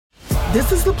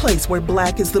This is the place where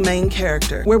Black is the main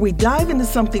character, where we dive into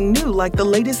something new like the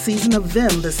latest season of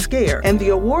Them, The Scare, and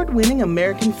the award-winning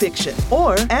American Fiction.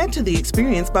 Or add to the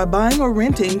experience by buying or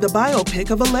renting the biopic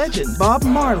of a legend, Bob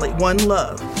Marley, One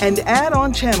Love. And add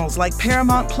on channels like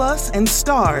Paramount Plus and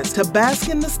Stars to bask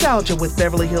in nostalgia with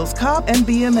Beverly Hills Cop and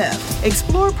BMF.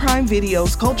 Explore Prime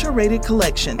Video's culture-rated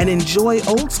collection and enjoy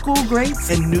old school greats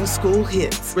and new school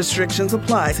hits. Restrictions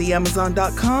apply. See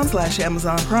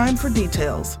Amazon.com/Amazon Prime for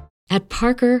details. At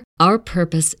Parker, our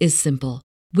purpose is simple.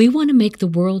 We want to make the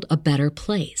world a better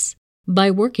place by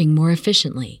working more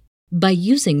efficiently, by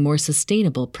using more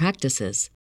sustainable practices,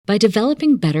 by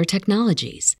developing better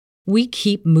technologies. We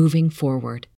keep moving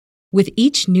forward. With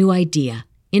each new idea,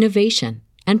 innovation,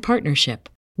 and partnership,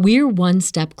 we're one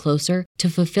step closer to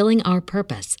fulfilling our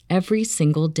purpose every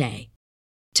single day.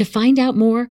 To find out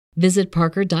more, visit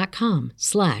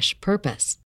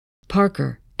parker.com/purpose.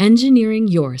 Parker, engineering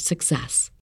your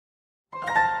success.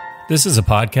 This is a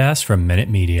podcast from Minute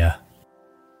Media.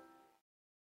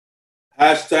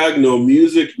 Hashtag no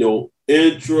music, no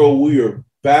intro. We are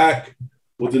back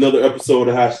with another episode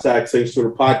of Hashtag Saints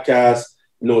Twitter podcast.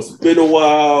 I know it's been a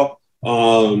while.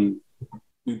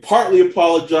 We partly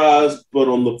apologize, but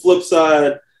on the flip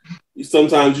side,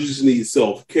 sometimes you just need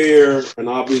self-care. And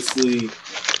obviously,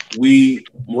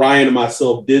 Ryan and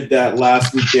myself did that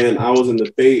last weekend. I was in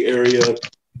the Bay Area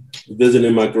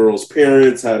visiting my girl's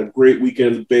parents, had a great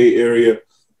weekend in the Bay Area.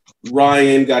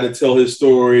 Ryan got to tell his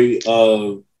story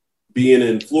of being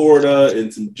in Florida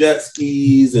and some jet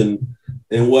skis and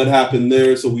what happened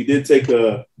there. So we did take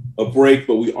a break,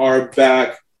 but we are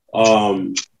back.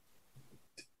 Not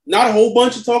a whole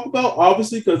bunch to talk about,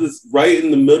 obviously, because it's right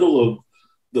in the middle of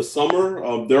the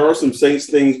summer. There are some Saints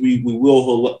things we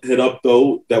will hit up,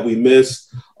 though, that we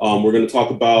missed. We're going to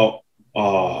talk about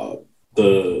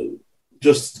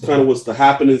just kind of what's the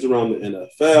happenings around the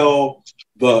NFL.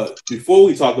 But before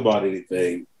we talk about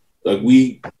anything, like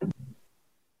we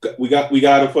got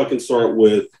to fucking start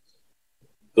with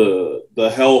the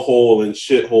hellhole and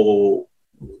shithole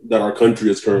that our country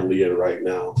is currently in right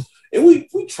now. And we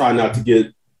try not to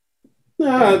get we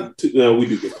do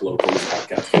get political on this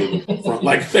podcast.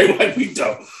 Like we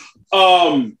don't.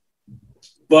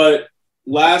 But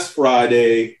last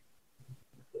Friday,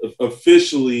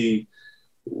 officially,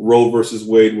 Roe versus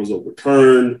Wade was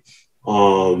overturned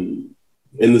in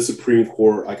the Supreme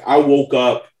Court. Like, I woke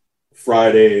up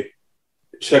Friday,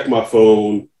 checked my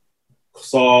phone,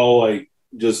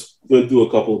 just went through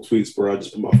a couple of tweets where I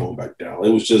just put my phone back down.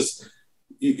 It was just,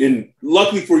 and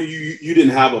luckily for you, you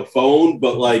didn't have a phone,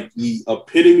 but like the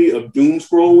epitome of doom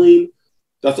scrolling,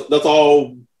 that's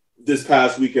all this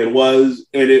past weekend was.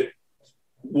 And it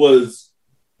was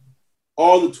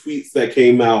all the tweets that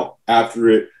came out after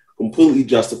it, completely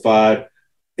justified.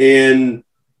 And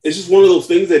it's just one of those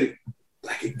things that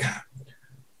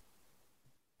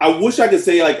I wish I could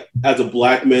say, like, as a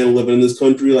Black man living in this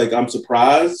country, like, I'm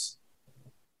surprised,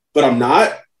 but I'm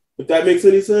not, if that makes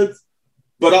any sense.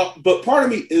 But part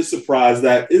of me is surprised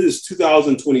that it is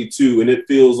 2022 and it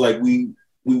feels like we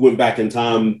went back in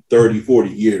time 30,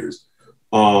 40 years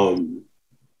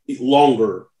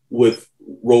longer with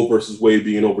Roe versus Wade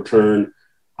being overturned.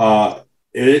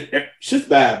 Shit's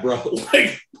bad, bro.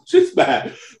 Like, shit's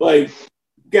bad. Like,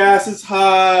 gas is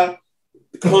high.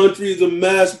 The country is a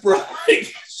mess, bro.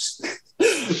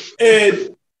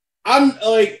 And I'm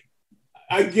like,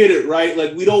 I get it, right?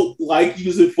 Like, we don't like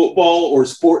using football or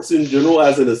sports in general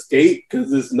as an escape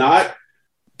because it's not.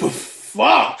 But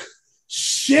fuck,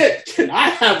 shit, can I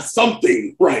have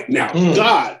something right now?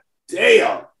 God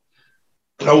damn.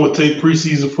 I would take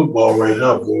preseason football right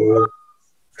now, boy.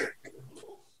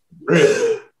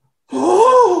 Really?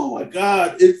 Oh my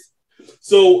God!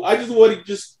 So I just want to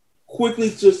just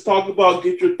quickly talk about,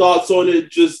 get your thoughts on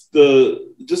it. Just the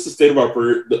state of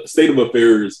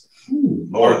affairs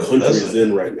our country is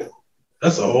in right now.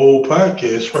 That's a whole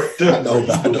podcast right there. I know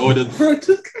it is.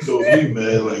 So me,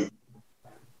 man, like,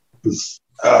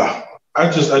 I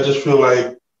just feel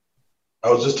like I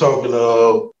was just talking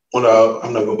I'm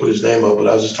not gonna put his name up, but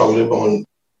I was just talking to him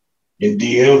in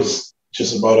DMs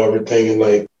just about everything, and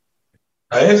like,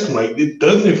 I asked him, like,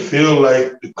 doesn't it feel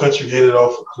like the country headed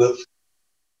off a cliff?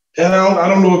 And I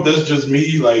don't know if that's just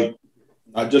me, like,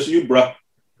 not just you, bro.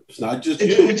 It's not just you.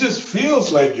 It just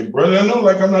feels like it, brother. I know,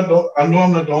 like, I'm not the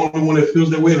only one that feels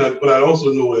that way, but I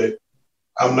also know that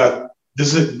I'm not.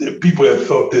 People have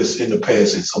felt this in the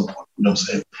past at some point. You know what I'm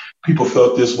saying? People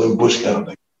felt this when Bush got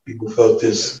elected. People felt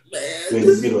this when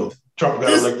Trump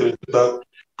got elected. But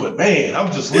man,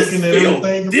 I'm just looking at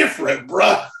everything different,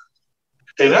 bro.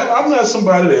 And I'm not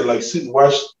somebody that like sit and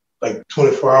watch like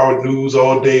 24-hour news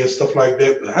all day and stuff like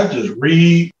that. But I just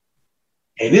read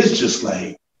And it's just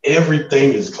like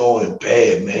everything is going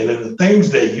bad, man. And the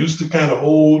things that used to kind of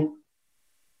hold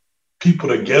people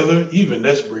together, even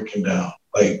that's breaking down.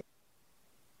 Like,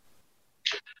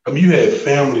 I mean, you had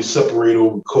families separate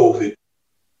over COVID,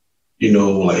 you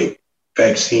know, like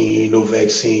vaccine, no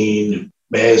vaccine,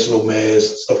 mask, no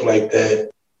mask, stuff like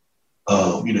that.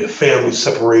 You know, families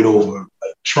separate over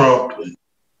like Trump and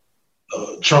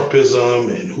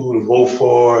Trumpism and who to vote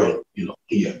for, and you know,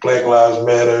 Black Lives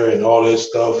Matter and all that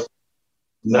stuff.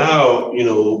 Now, you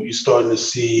know, you're starting to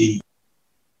see,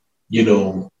 you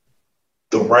know,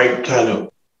 the right kind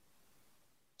of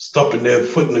stumping their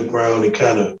foot in the ground and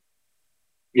kind of,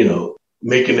 you know,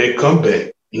 making their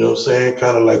comeback. You know what I'm saying?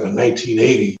 Kind of like a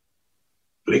 1980,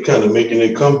 but they kind of making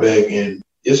their comeback, and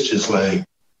it's just like,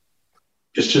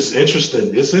 it's just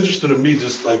interesting. It's interesting to me,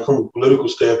 just like from a political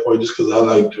standpoint, just because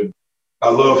I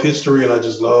love history, and I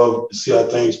just love to see how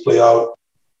things play out.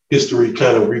 History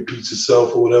kind of repeats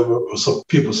itself or whatever, or some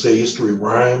people say history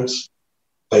rhymes.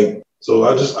 Like, so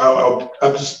I'm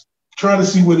just trying to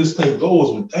see where this thing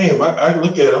goes. But damn, I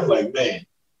look at it, I'm like, man,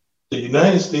 the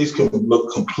United States can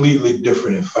look completely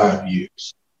different in 5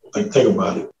 years. Like, think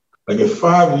about it. Like, in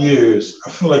 5 years, I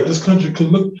feel like this country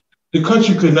the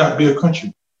country could not be a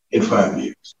country in 5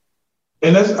 years.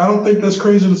 And I don't think that's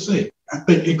crazy to say. I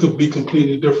think it could be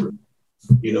completely different,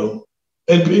 you know?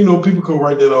 And, you know, people can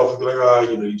write that off and be like,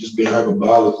 you know, you're just being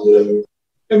hyperbolic or whatever.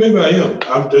 And maybe I am.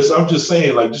 I'm just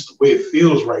saying, like, just the way it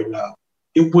feels right now,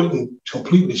 it wouldn't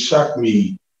completely shock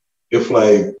me if,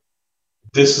 like,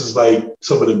 this is like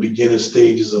some of the beginning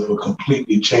stages of a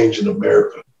completely changing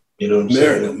America. You know what I'm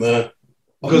saying? Man.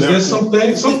 Because there's some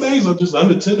things are just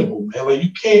unattainable, man. Like,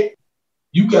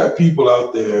 you got people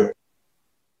out there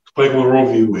like with Roe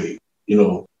v. Wade, you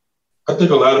know. I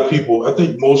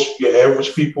think most your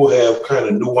average people have kind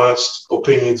of nuanced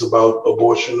opinions about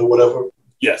abortion or whatever.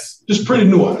 Yes. Just pretty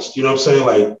nuanced, you know what I'm saying?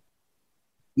 Like,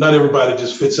 not everybody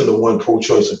just fits into one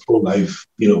pro-choice and pro-life,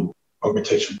 you know,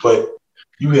 architecture. But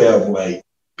you have, like,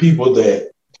 people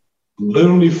that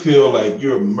literally feel like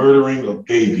you're murdering a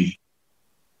baby.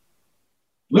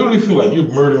 Literally feel like you're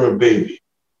murdering a baby.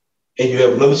 And you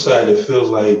have another side that feels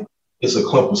like it's a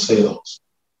clump of cells.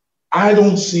 I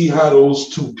don't see how those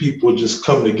two people just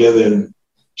come together and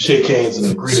shake hands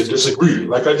and agree to disagree.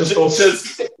 Like, I just don't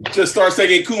just start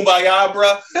singing Kumbaya,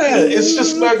 bro. Yeah, it's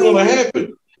just not going to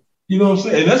happen. You know what I'm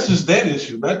saying? And that's just that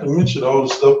issue. Not to mention all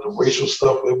the stuff, the racial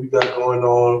stuff that we got going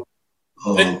on,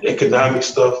 economic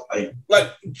stuff.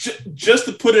 Like just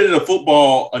to put it in a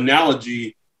football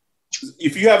analogy,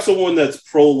 if you have someone that's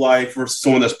pro-life versus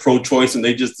someone that's pro-choice, and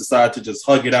they just decide to just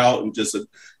hug it out and just,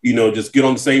 you know, just get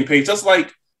on the same page, that's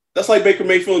like Baker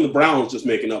Mayfield and the Browns just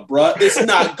making up, bruh. It's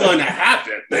not gonna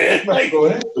happen, man. Like,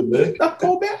 not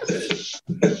gonna happen.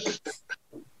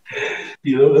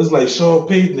 You know, that's like Sean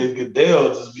Payton and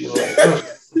Goodell just be like,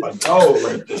 my dog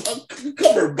right there.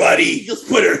 Come here, buddy. Just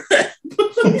put her.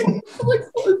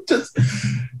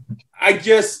 I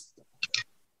guess,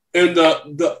 and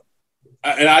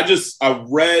I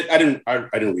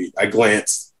didn't read. I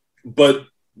glanced, but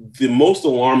the most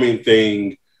alarming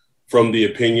thing from the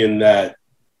opinion that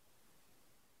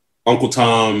Uncle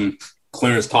Tom,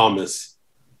 Clarence Thomas,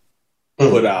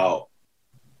 put out,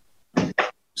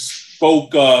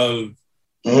 spoke of,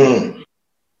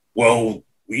 well,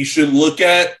 we should look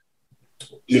at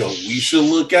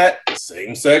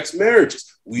same-sex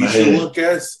marriages. We should look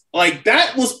at, like,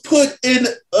 that was put in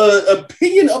an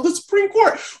opinion of the Supreme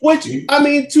Court, which, I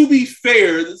mean, to be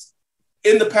fair,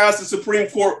 in the past, the Supreme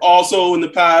Court also in the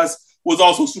past was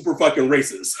also super fucking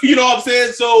racist. You know what I'm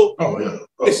saying? So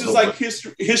it's just like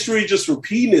history just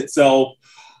repeating itself.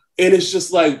 And it's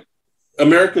just like,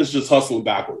 America's just hustling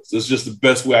backwards. It's just the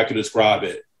best way I could describe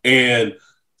it. And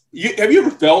have you ever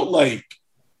felt like,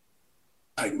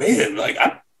 man, like,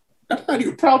 I'm not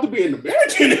even proud to be an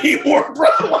American anymore, bro.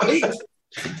 Like,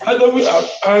 I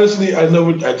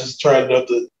just tried not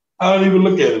to, I don't even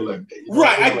look at it like that. You know?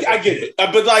 Right, I get it.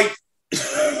 But like,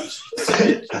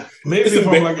 maybe if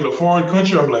I'm like in a foreign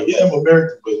country, I'm like, yeah, I'm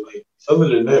American. But like, other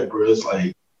than that, bro, it's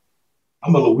like,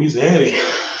 I'm a Louisianian.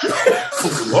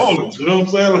 From New Orleans, you know what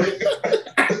I'm saying?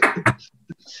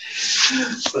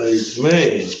 Like,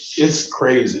 man, it's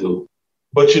crazy though.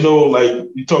 But you know, like,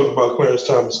 you talked about Clarence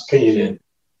Thomas' opinion,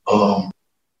 and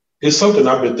it's something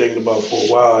I've been thinking about for a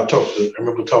while. I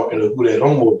remember talking to Who That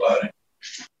Homo about it,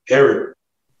 Eric,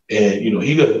 and you know,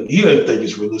 he doesn't think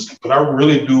it's realistic. But I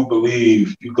really do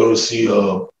believe you're going to see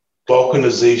a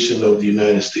balkanization of the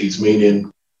United States.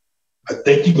 Meaning, I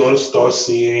think you're going to start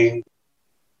seeing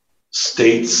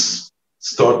states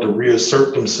start to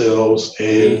reassert themselves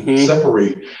and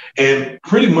separate. And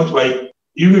pretty much like,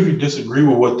 even if you disagree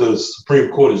with what the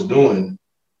Supreme Court is doing,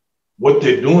 what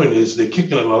they're doing is they're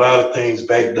kicking a lot of things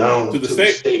back down to the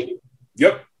state.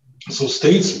 Yep. So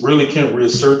states really can't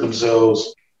reassert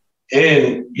themselves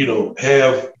and,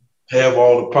 have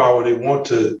all the power they want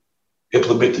to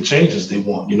implement the changes they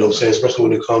want, you know what I'm saying? Especially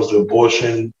when it comes to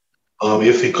abortion.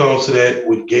 If it comes to that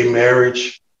with gay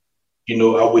marriage,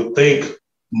 I would think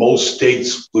most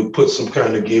states would put some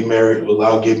kind of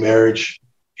allow gay marriage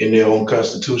in their own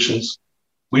constitutions.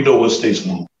 We know what states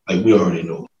won't. Like, we already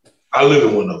know. I live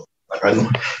in one of them. Like, I know.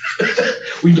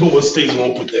 We know what states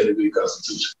won't put that in their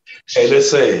constitution. And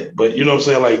that's sad. But you know what I'm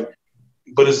saying? Like,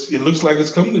 but it looks like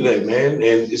it's coming to that, man. And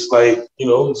it's like,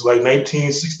 it's like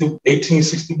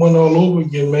 1861 all over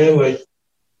again, man. Like,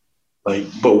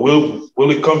 but will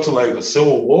it come to like a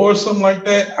civil war or something like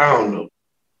that? I don't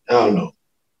know.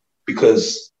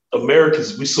 Because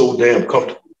Americans, we so damn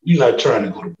comfortable. We're not trying to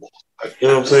go to war. Like, you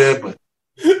know what I'm saying? But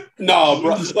no,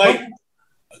 bro. Like,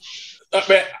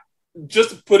 man,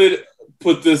 just to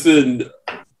put this in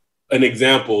an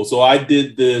example. So I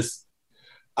did this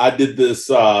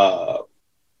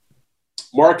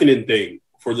marketing thing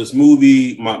for this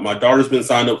movie. My daughter's been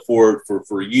signed up for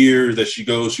years. That she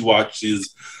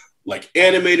watches like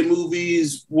animated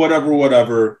movies,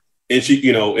 whatever. And she,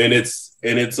 and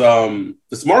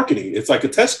it's marketing. It's like a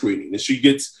test screening, and she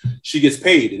gets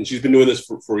paid, and she's been doing this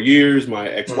for years. My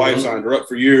ex-wife signed her up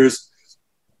for years,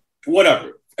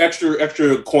 whatever,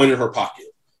 extra coin in her pocket.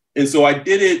 And so I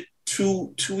did it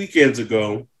two weekends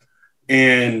ago,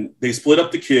 and they split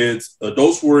up the kids.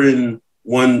 Adults were in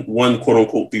one quote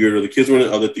unquote theater. The kids were in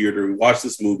the other theater. We watched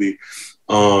this movie.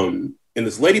 And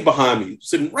this lady behind me,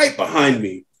 sitting right behind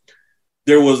me,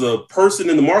 there was a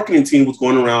person in the marketing team was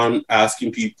going around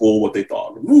asking people what they thought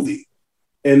of the movie.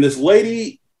 And this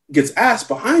lady gets asked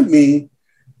behind me,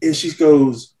 and she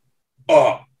goes,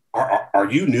 are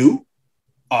you new?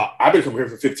 I've been coming here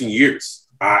for 15 years.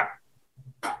 I've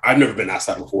never been asked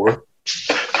that before.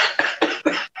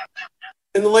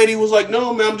 And the lady was like,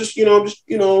 no, man, I'm just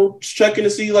checking to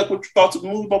see like what your thoughts of the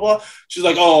movie, blah, blah. She's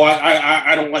like, oh,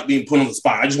 I don't like being put on the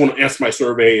spot. I just want to answer my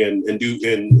survey and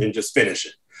just finish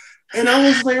it. And I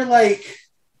was there like,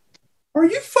 are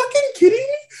you fucking kidding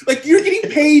me? Like, you're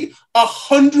getting paid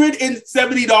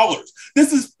 $170.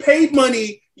 This is paid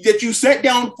money that you sat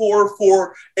down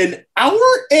for an hour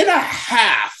and a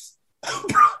half.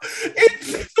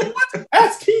 And someone's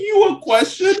asking you a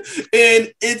question,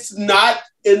 and it's not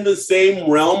in the same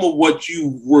realm of what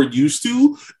you were used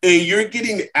to, and you're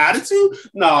getting attitude?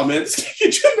 Nah, man.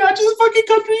 Could you imagine the fucking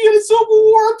country in a civil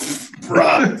war?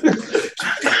 Bruh.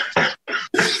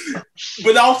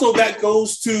 But also that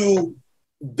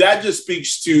just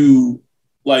speaks to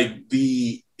like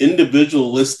the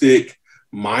individualistic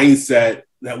mindset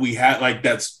that we had, like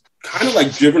that's kind of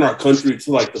like driven our country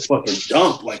to like the fucking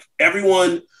dump. Like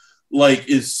everyone like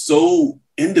is so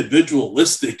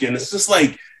individualistic, and it's just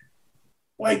like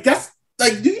that's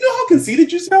like, do you know how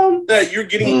conceited you sound that you're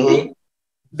getting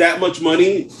that much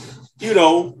money,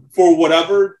 for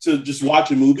whatever to just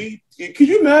watch a movie? Could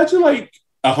you imagine like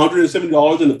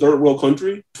 $170 in a third world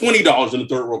country, $20 in a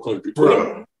third world country,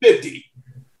 $50?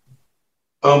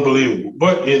 Unbelievable.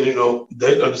 But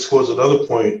that underscores another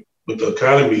point with the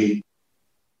economy.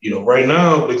 Right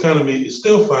now the economy is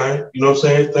still fine. You know what I'm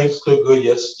saying? Things are still good.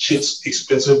 Yes, shit's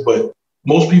expensive, but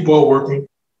most people are working.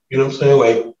 You know what I'm saying?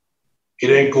 Like, it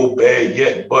ain't go bad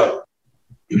yet, but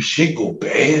if shit go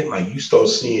bad, like you start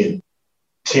seeing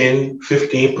 10,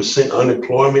 15%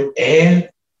 unemployment and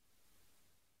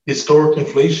historic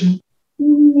inflation,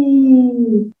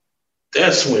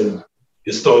 that's when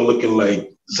it start looking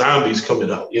like zombies coming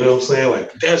out. You know what I'm saying?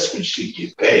 Like, that's when shit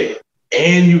get bad.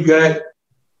 And you got,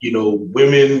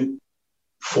 women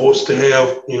forced to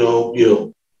have,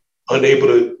 unable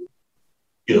to,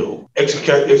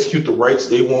 execute the rights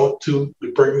they want to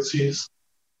with pregnancies.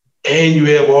 And you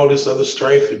have all this other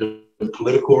strife in the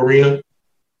political arena.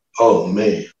 Oh,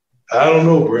 man. I don't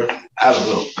know, bro. I don't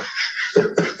know.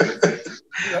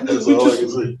 That's all I can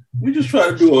say. We just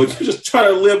try to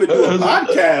live and do a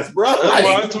podcast, bro.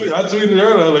 That's why I tweeted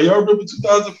earlier, like, y'all remember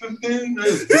 2015?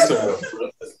 That's good time, bro.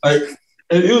 Like,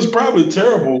 and it was probably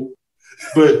terrible,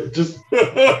 but just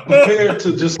compared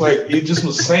to just like, it just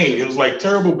was sane. It was like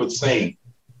terrible, but sane.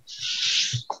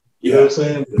 You know what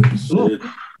I'm saying?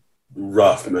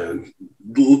 Rough, man.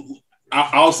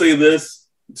 I'll say this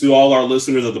to all our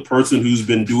listeners, of the person who's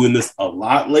been doing this a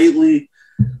lot lately.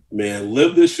 Man,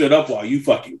 live this shit up while you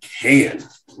fucking can.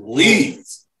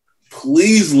 Please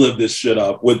live this shit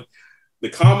up. With the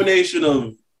combination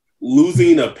of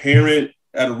losing a parent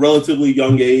at a relatively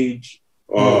young age.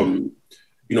 My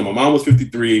mom was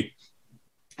 53.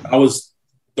 I was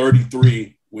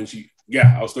 33 when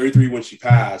I was 33 when she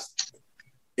passed.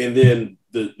 And then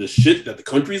the shit that the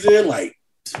country's in, like,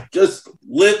 just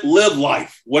live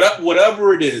life,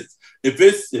 whatever it is. If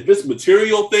it's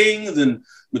material things and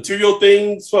material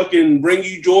things fucking bring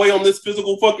you joy on this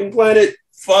physical fucking planet,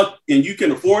 and you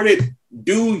can afford it,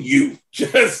 do you.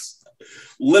 Just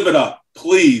live it up,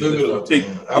 please. Live it up,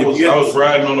 I was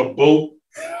riding on a boat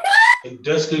in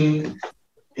Destin,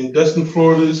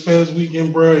 Florida this past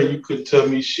weekend, bro, and you couldn't tell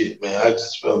me shit, man. I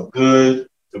just felt good.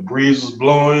 The breeze was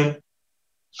blowing.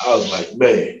 I was like,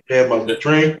 man, had my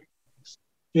drink,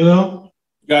 you know?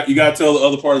 You got to tell the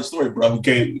other part of the story, bro. You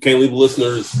can't leave the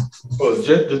listeners. Oh,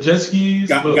 the jet skis?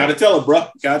 Got to tell it, bro.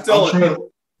 Got to tell it.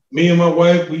 Me and my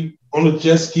wife, we on the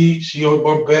jet ski. She on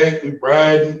my back. We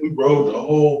riding. We rode the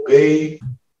whole bay,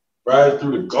 riding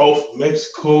through the Gulf of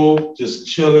Mexico, just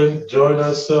chilling, enjoying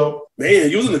ourselves. Man,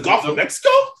 you was in the Gulf of Mexico?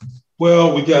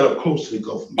 Well, we got up close to the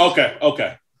Gulf of Mexico.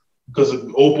 Okay. Because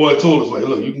the old boy told us, like,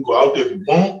 look, you can go out there if you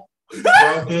want. You go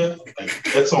out there, like,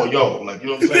 that's on y'all. Like, you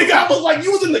know what I'm saying? The guy was like,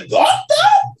 you was in the Gulf,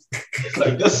 though?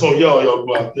 Like, that's on y'all. Y'all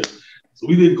go out there. So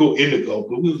we didn't go in the Gulf.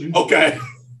 But okay.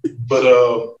 But,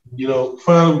 you know,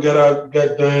 finally we got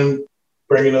done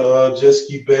bringing a jet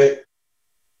ski back.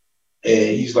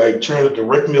 And he's like trying to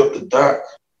direct me up the dock.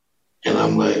 And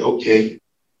I'm like, okay.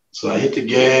 So I hit the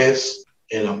gas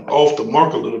and I'm off the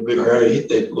mark a little bit. I hit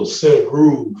that little center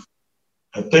groove.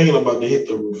 I'm thinking about to hit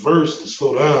the reverse to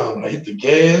slow down. I hit the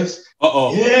gas.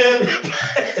 Uh-oh. Yeah.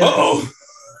 Uh-oh.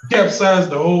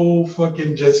 Capsized the whole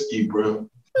fucking jet ski, bro.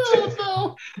 Oh,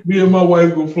 no. Me and my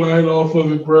wife go flying off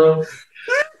of it, bro.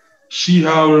 She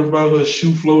hollering about her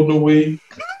shoe floating away.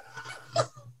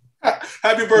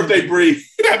 Happy birthday, Bree.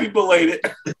 Happy belated.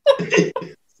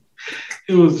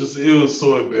 It was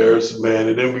so embarrassing, man.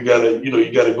 And then you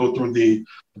gotta go through the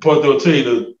part they'll tell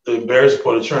you the embarrassing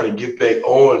part of trying to get back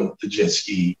on the jet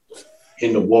ski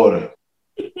in the water.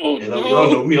 Oh, and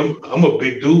y'all know me, I'm a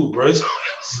big dude, bro. So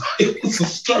it was a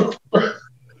struggle, bro.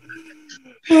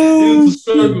 It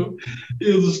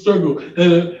was a struggle.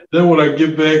 And then when I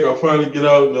get back, I finally get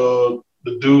out and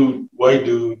the white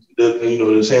dude that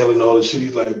that's handling all the shit,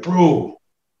 he's like, bro,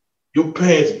 your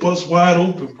pants bust wide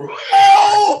open, bro.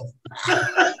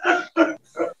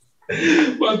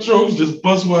 My trunks just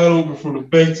bust wide open from the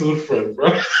back to the front,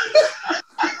 bro.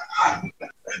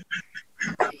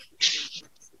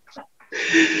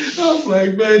 I was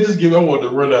like, man, I want to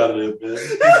run out of there, man.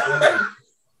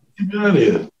 Get me out of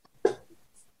here.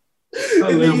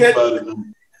 I live about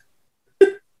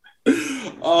it.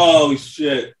 Oh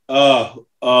shit.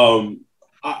 I'm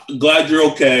glad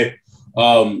you're okay.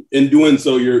 In doing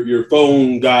so, your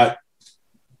phone got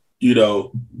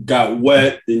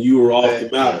wet and you were off the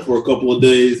map for a couple of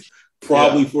days,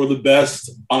 probably for the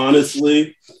best,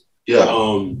 honestly. Yeah.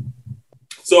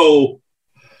 So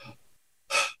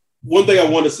one thing I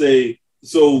want to say,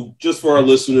 so just for our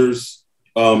listeners,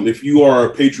 if you are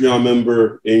a Patreon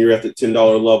member and you're at the $10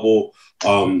 level,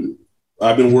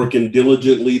 I've been working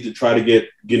diligently to try to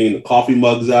getting the coffee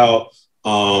mugs out.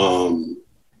 I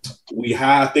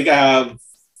think I have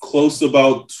close to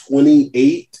about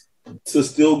 28 to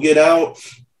still get out.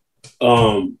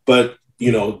 But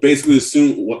basically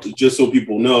just so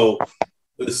people know,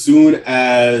 as soon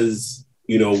as,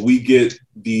 we get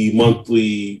the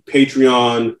monthly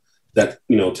Patreon, that,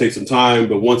 takes some time,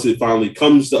 but once it finally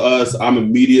comes to us, I'm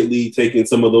immediately taking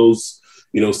some of those,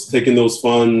 taking those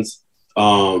funds,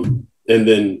 and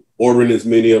then ordering as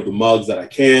many of the mugs that I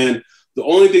can. The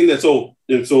only thing so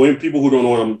in people who don't know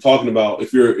what I'm talking about,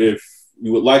 if you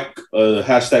would like a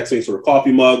hashtag Saints or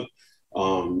Coffee mug,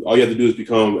 all you have to do is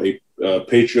become a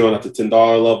Patreon at the $10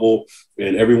 level,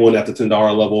 and everyone at the $10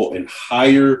 level and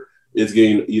higher is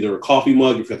getting either a coffee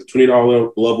mug. If you're at the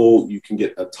 $20 level, you can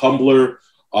get a tumbler.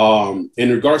 In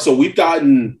regards, so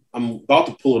I'm about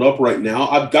to pull it up right now.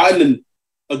 I've gotten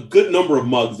a good number of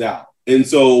mugs out. And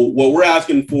so what we're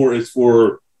asking for is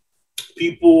for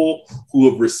people who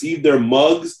have received their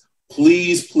mugs,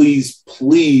 please, please,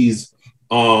 please,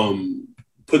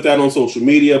 put that on social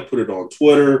media, put it on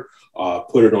Twitter,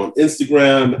 put it on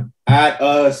Instagram, at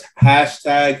us,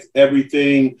 hashtags,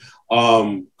 everything,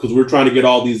 because we're trying to get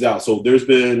all these out. So there's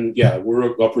been,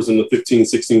 we're upwards in the 15,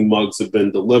 16 mugs have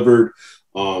been delivered.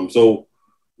 So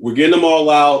we're getting them all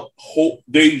out.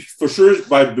 They for sure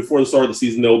before the start of the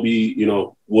season they'll be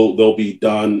they'll be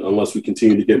done unless we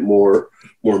continue to get more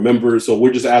members. So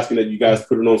we're just asking that you guys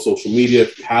put it on social media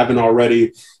if you haven't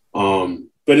already. But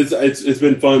it's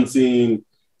been fun seeing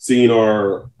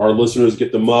our listeners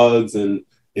get the mugs and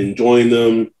enjoying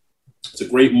them. It's a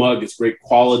great mug. It's great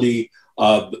quality.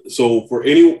 So for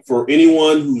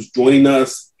anyone who's joining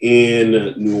us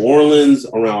in New Orleans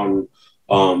around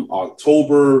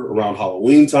October, around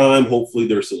Halloween time. Hopefully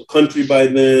there's still a country by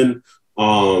then.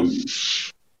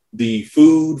 The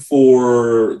food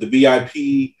for the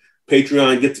VIP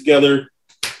Patreon get-together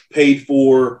paid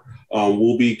for.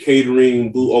 We'll be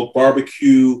catering Blue Oak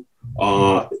Barbecue. It's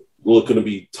going to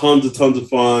be tons of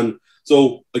fun.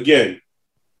 So, again,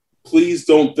 please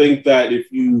don't think that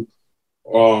if you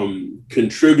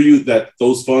contribute that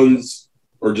those funds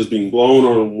are just being blown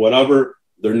or whatever.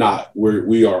 They're not.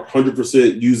 We are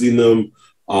 100% using them.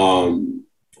 Only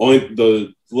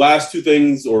the last two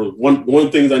things, or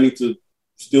one things I need to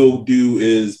still do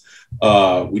is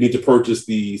we need to purchase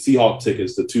the Seahawks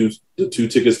tickets, the two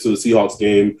tickets to the Seahawks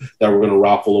game that we're going to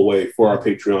raffle away for our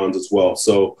Patreons as well.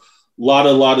 So a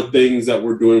lot of things that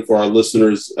we're doing for our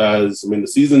listeners. The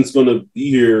season's going to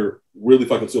be here really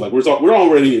fucking soon. Like we're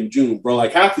already in June, bro.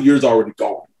 Like half the year's already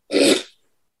gone,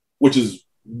 which is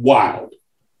wild.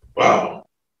 Wow.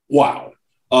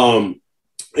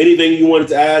 Anything you wanted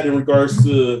to add in regards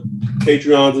to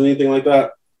Patreons and anything like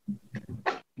that?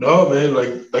 No, man.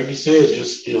 Like you said,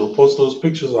 just post those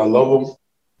pictures. I love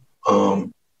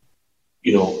them.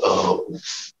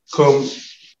 Come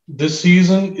this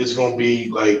season, it's gonna be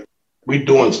like we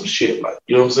doing some shit. Like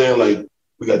you know what I'm saying? Like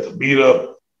we got the beat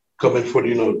up coming for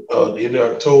the end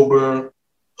of October.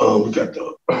 We got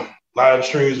the live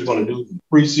streams. We're gonna do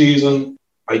preseason.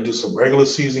 I do some regular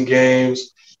season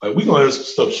games. Like we gonna have some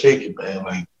stuff shaking, man.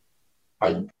 Like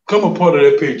come a part of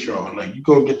that Patreon. Like you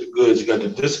gonna get the goods. You got the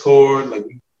Discord. Like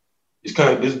it's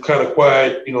kind of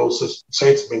quiet, since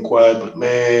Saints have been quiet. But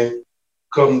man,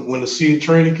 come when the seed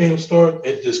training camp start,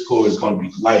 that Discord is gonna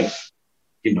be life.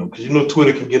 Because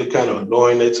Twitter can get kind of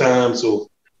annoying at times. So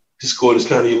Discord is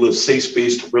kind of your little safe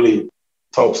space to really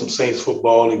talk some Saints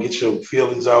football and get your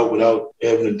feelings out without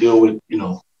having to deal with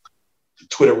the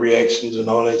Twitter reactions and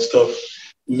all that stuff.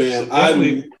 Man, I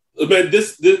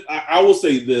will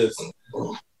say this.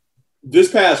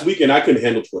 This past weekend, I couldn't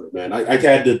handle Twitter, man. I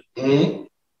had to, I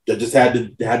just had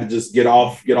to just get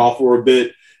off for a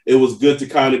bit. It was good to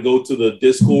kind of go to the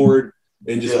Discord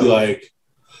and just be like,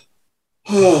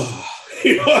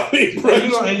 you know what I mean, bro?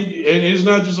 And it's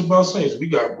not just about Saints. We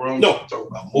got talk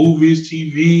about movies,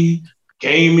 TV,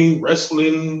 gaming,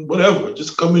 wrestling, whatever.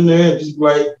 Just come in there and just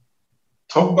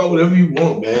talk about whatever you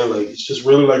want, man. Like it's just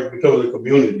really like becoming a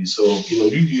community. So if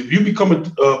you become a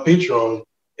Patreon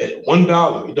at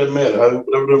 $1, it doesn't matter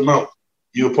whatever the amount,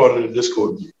 you're a part of the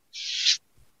Discord.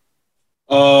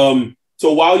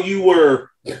 So while you were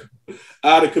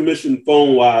out of commission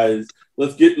phone wise,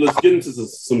 let's get into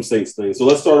some Saints things. So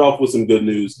let's start off with some good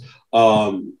news.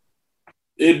 It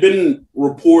had been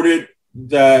reported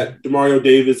that Demario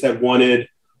Davis had wanted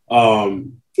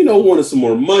some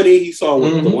more money. He saw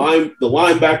what the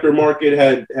linebacker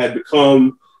market had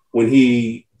become when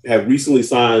he had recently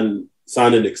signed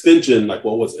an extension. Like,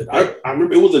 what was it? I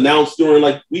remember it was announced during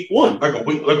week one. Like a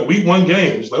week one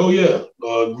game. It's like, oh yeah,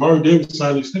 Demario Davis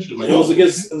signed an extension. Like, it was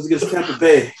against Tampa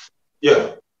Bay.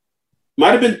 Yeah.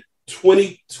 Might have been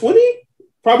 2020?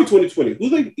 Probably 2020. I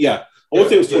want to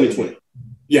say it was 2020.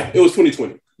 Yeah, it was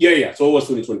 2020. Yeah. So it was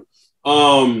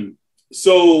 2020.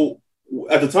 So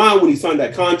at the time when he signed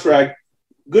that contract,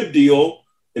 good deal,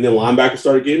 and then linebackers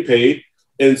started getting paid.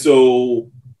 And so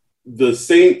the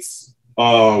Saints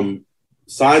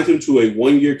signed him to a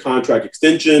 1-year contract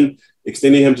extension,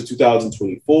 extending him to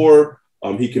 2024.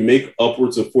 He can make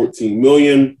upwards of $14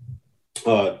 million,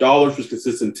 which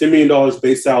consists of $10 million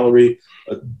base salary,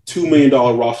 a $2 million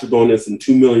roster bonus, and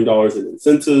 $2 million in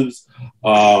incentives.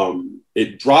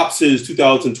 It drops his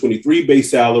 2023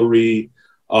 base salary,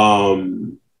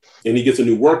 and he gets a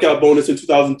new workout bonus in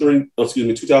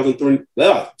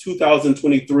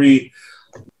 2023.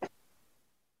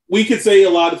 We could say a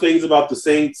lot of things about the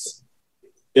Saints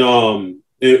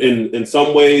in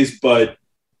some ways, but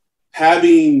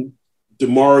having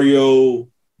Demario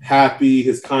happy,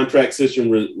 his contract situation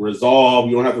resolved,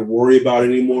 you don't have to worry about it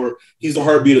anymore. He's the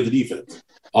heartbeat of the defense.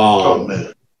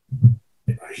 Man.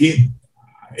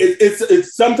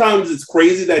 It's sometimes it's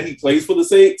crazy that he plays for the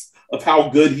Saints of how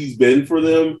good he's been for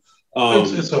them.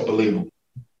 It's unbelievable.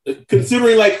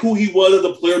 Considering who he was as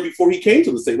a player before he came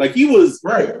to the Saints. He was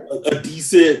a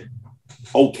decent,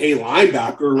 okay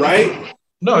linebacker, right?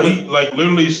 No, he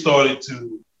literally started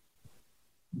to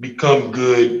become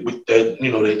good with that,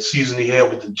 that season he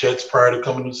had with the Jets prior to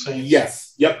coming to the Saints.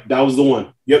 Yes. Yep. That was the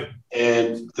one. Yep.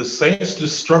 And the Saints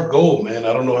just struck gold, man.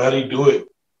 I don't know how they do it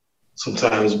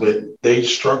sometimes, but they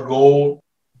struck gold.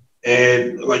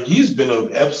 And he's been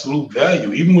of absolute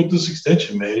value, even with this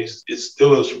extension, man. It's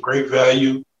still a great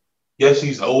value. Yes,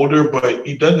 he's older, but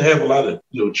he doesn't have a lot of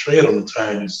tread on the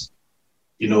tires.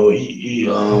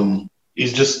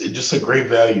 He's just a great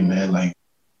value, man.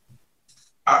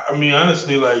 I mean,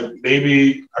 honestly, like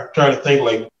maybe I try to think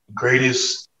like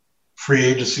greatest free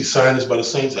agency signings by the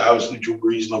Saints. Obviously, Drew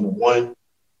Brees number one,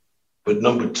 but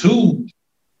number two,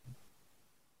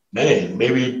 man,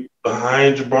 maybe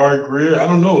behind Jabari Greer. I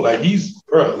don't know. Like he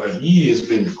has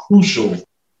been crucial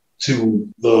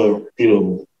to the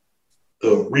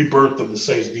rebirth of the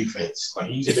Saints defense. Like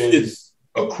he's been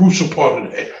a crucial part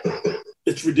of that.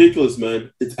 It's ridiculous,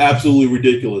 man. It's absolutely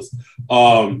ridiculous.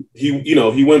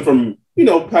 He went from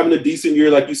having a decent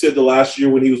year, like you said, the last year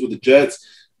when he was with the Jets,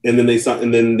 and then they signed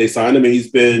him, and he's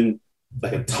been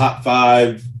like a top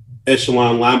 5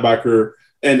 echelon linebacker.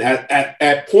 And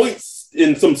at points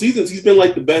in some seasons, he's been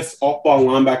like the best off-ball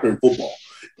linebacker in football.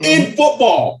 Mm-hmm. In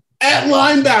football, at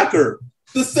linebacker,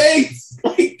 the Saints,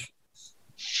 like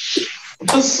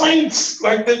the Saints,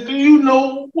 like that. Do you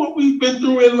know what we've been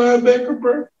through at linebacker,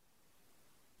 bro?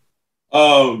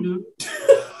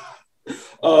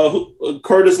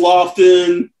 Curtis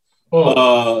Lofton,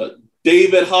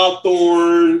 David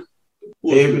Hawthorne,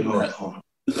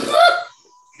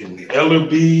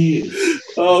 Ellerby.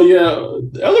 Oh yeah,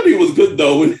 Ellerby was good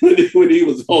though when he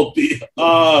was healthy.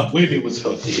 When he was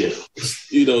healthy, yeah.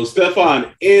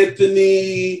 Stephon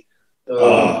Anthony.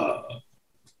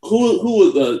 Who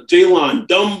was Jalen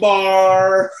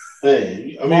Dunbar?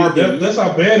 Hey, I mean that's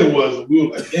how bad it was. We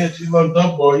were like, yeah, Jalen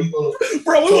Dunbar.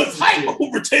 Bro, we was hype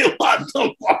over Jalen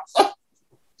Dunbar.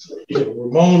 Yeah,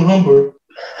 Ramon Humber.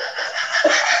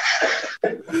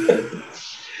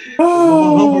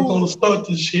 Ramon Humber gonna start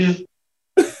this year.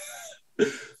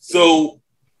 So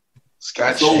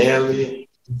Scott Shanley.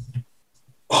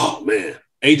 Oh man.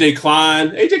 AJ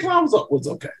Klein was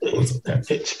okay.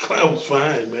 AJ Klein was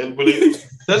fine, man. But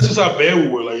that's just how bad we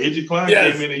were. Like AJ Klein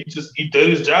came in and he did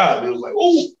his job. It was like,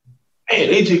 oh man,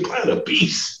 AJ Klein a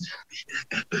beast.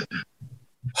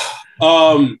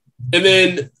 And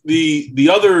then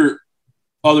the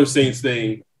other Saints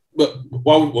thing, but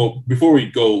before we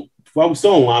go, while we're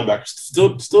still on linebackers,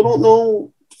 still don't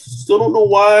know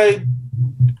why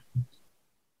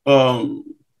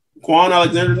Quan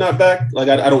Alexander's not back. Like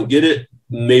I don't get it.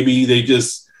 Maybe they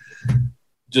just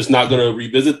not gonna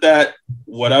revisit that.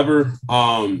 Whatever.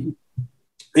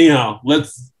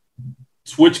 Let's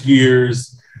switch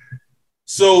gears.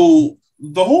 So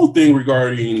the whole thing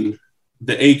regarding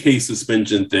the AK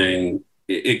suspension thing,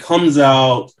 it comes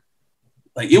out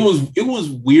like it was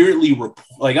weirdly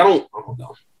like I don't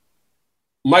know.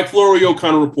 Mike Florio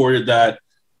kind of reported that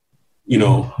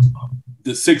the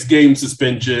 6-game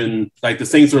suspension, like the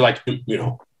Saints are like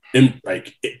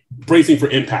bracing for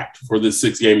impact for this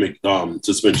 6-game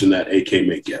suspension that AK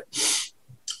may get,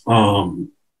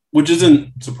 which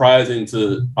isn't surprising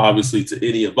to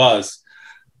any of us,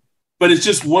 but it's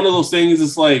just one of those things.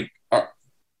 It's like,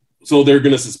 so they're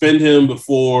going to suspend him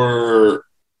before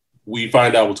we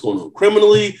find out what's going on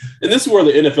criminally, and this is where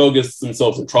the NFL gets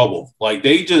themselves in trouble. Like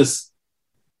there's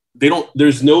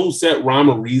no set rhyme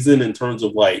or reason in terms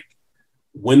of like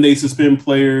when they suspend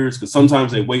players, because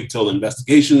sometimes they wait till the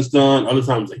investigation is done, other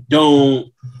times they don't.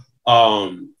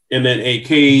 And then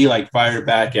AK like fired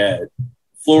back at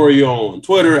Florio on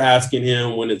Twitter asking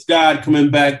him when it's God coming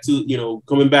back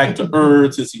to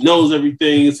earth, since he knows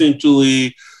everything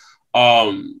essentially.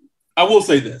 I will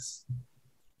say this.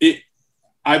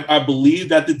 I believe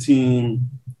that the team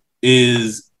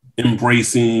is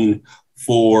embracing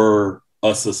for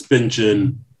a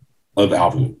suspension of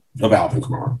Alvin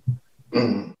Kamara.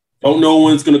 Mm-hmm. Don't know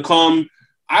when it's going to come.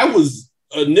 I was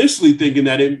initially thinking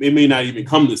that it may not even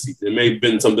come this season. It may have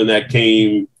been something that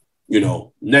came,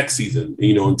 next season,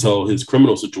 until his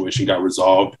criminal situation got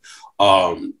resolved.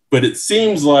 But it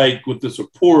seems like with this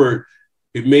report,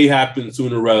 it may happen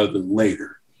sooner rather than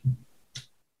later.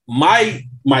 My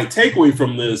takeaway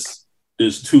from this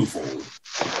is twofold.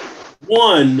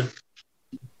 One,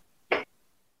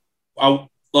 I'm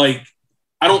not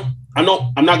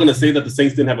going to say that the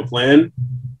Saints didn't have a plan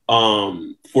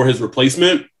for his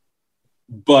replacement,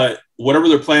 but whatever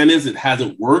their plan is, it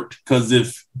hasn't worked, because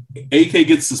if AK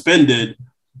gets suspended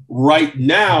right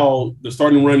now, the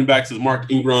starting running backs is Mark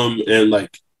Ingram and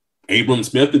like Abram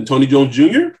Smith and Tony Jones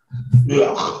Jr.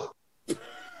 Yeah.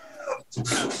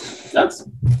 That's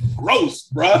gross,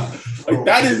 bro. Like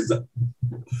that is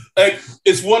like,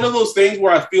 it's one of those things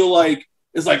where I feel like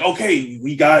it's like, okay,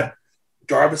 we got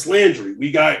Jarvis Landry,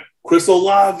 we got Chris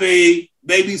Olave,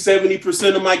 maybe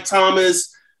 70% of Mike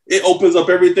Thomas. It opens up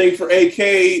everything for AK,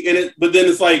 but then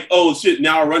it's like, oh shit,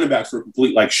 now our running backs are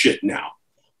complete like shit now.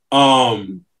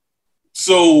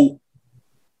 So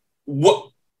what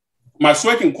my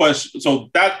second question, so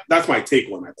that's my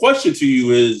take on. My question to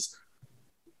you is,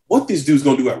 what these dudes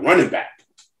gonna do at running back?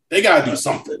 They gotta do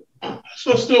something.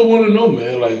 So I still want to know,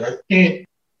 man. Like I can't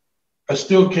I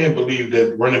still can't believe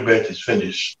that running back is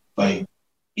finished. Like,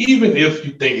 even if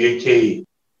you think AK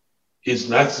is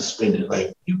not suspended,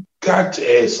 like, you got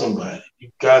to add somebody.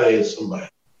 You got to add somebody.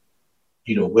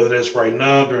 You know, whether that's right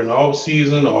now during the off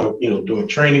season or, you know, during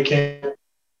training camp,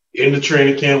 in the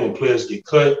training camp when players get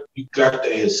cut, you got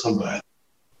to add somebody.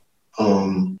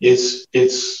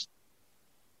 It's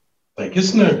like,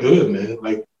 it's not good, man.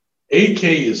 Like, AK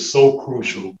is so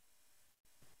crucial.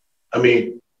 I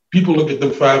mean, people look at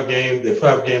them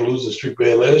 5-game losing streak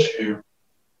they had last year,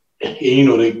 and, you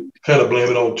know, they kind of blame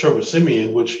it on Trevor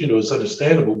Siemian, which, you know, is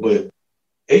understandable, but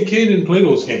AK didn't play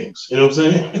those games. You know what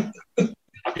I'm saying?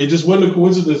 It just wasn't a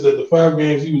coincidence that the 5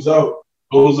 games he was out,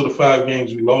 those are the 5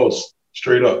 games we lost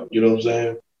straight up. You know what I'm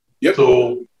saying? Yep.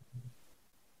 So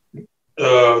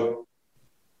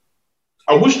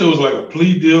I wish there was like a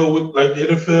plea deal with like the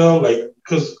NFL, like,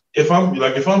 because if I'm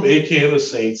AK and the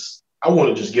Saints, I want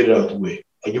to just get it out the way.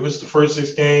 Like, if it's the first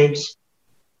 6 games,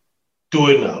 do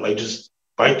it now. Like, just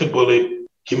bite the bullet,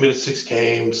 give me the 6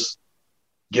 games,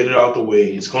 get it out the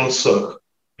way. It's gonna suck,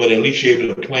 but at least you're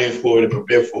able to plan for it and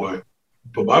prepare for it.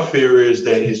 But my fear is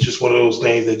that it's just one of those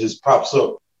things that just pops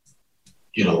up,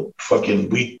 you know, fucking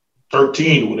week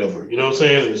 13 or whatever. You know what I'm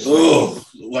saying? It's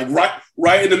like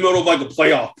right in the middle of like a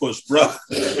playoff push, bro.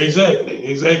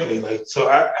 Exactly. Like, so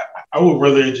I would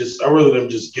rather them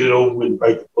just get it over with and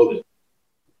bite the bullet.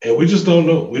 And we just don't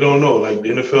know. We don't know. Like, the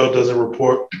NFL doesn't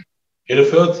report.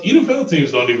 NFL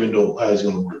teams don't even know how it's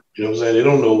going to work. You know what I'm saying? They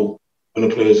don't know when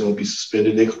the player's going to be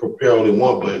suspended. They can prepare all they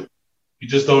want, but you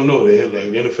just don't know. They have, like,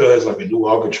 the NFL has like a new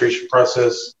arbitration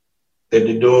process that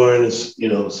they're doing. It's, you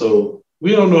know, so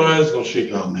we don't know how it's going to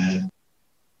shake out, man.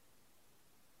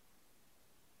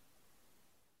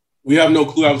 We have no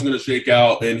clue how it's going to shake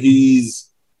out, and he's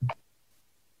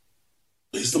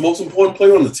the most important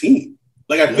player on the team.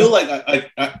 Like, I feel like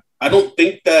I don't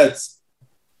think that's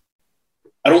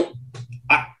 –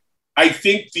 I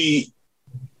think the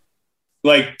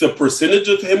percentage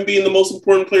of him being the most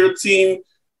important player of the team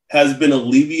has been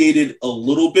alleviated a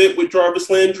little bit with Jarvis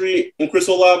Landry and Chris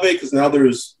Olave, because now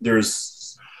there's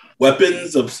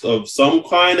weapons of some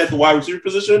kind at the wide receiver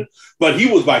position, but he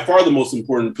was by far the most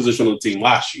important position on the team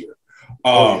last year.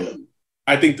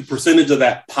 I think the percentage of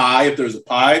that pie, if there's a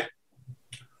pie,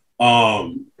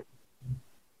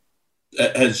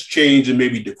 has changed and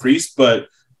maybe decreased, but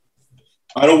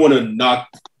I don't want to knock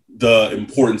the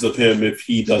importance of him if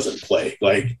he doesn't play.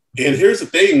 Like, and here's the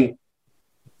thing,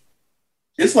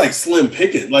 it's like slim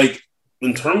picking. Like,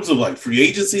 in terms of like free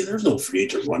agency, there's no free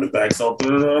agent running backs out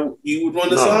there you would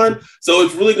want to sign. So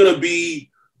it's really going to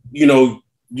be, you know,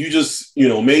 you just, you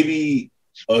know, maybe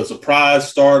a surprise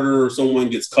starter or someone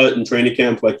gets cut in training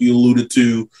camp, like you alluded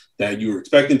to, that you were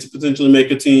expecting to potentially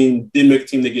make a team, didn't make a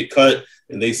team, they get cut,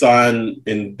 and they sign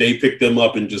and they pick them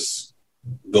up and just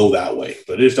go that way.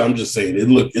 But I'm just saying,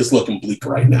 it's looking bleak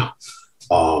right now.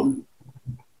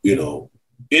 You know,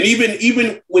 and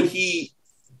even when he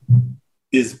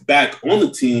is back on the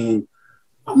team,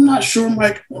 I'm not sure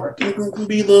Mike Mark Ingram can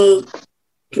be the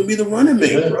running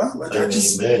mate, bro. Like,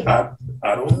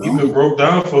 I don't know. He's been broke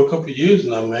down for a couple of years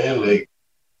now, man. Like,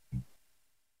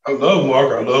 I love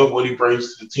Mark. I love what he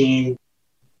brings to the team,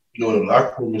 you know, in the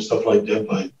locker room and stuff like that.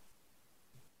 But,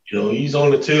 you know, he's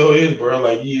on the tail end, bro.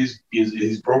 Like, he's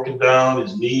broken down,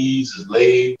 his knees, his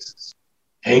legs, his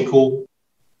ankle.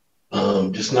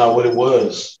 Just not what it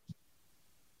was.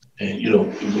 And, you know,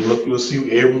 we'll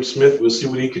see Abram Smith. We'll see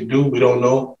what he can do. We don't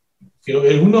know. You know,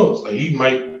 and who knows? Like, he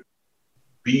might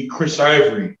be Chris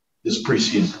Ivory this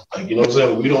preseason. Like, you know what I'm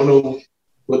saying? We don't know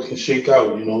what can shake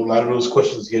out. You know, a lot of those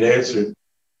questions get answered.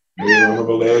 You know, I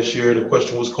remember last year the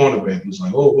question was cornerback. It was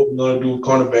like, oh, what we going to do with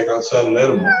cornerback outside of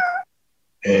Lattimore?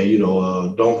 And, you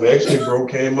know, Don't Vex Me, bro,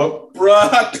 came up. Bro.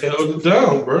 Held it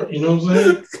down, bro. You know what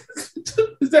I'm saying?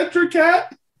 Is that your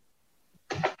cat?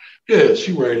 Yeah,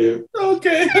 she right here.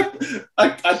 Okay. I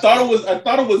thought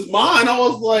it was mine. I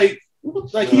was like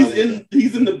he's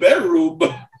in the bedroom,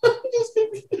 but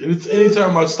it's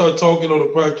anytime I start talking on the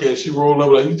podcast, she roll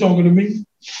up like, you talking to me?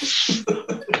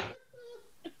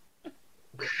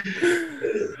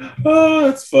 Oh,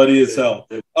 that's funny as hell.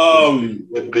 That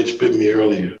bitch bit me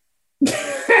earlier.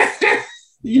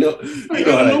 you know I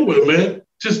don't know what, man.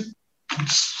 Just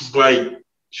like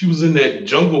she was in that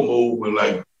jungle mode where,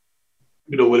 like,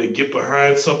 you know, when they get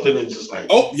behind something and just like,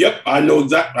 oh, yep, I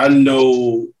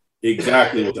know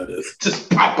exactly what that is. Just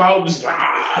pop out, just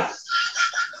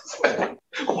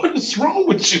what is wrong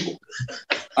with you?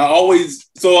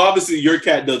 So obviously your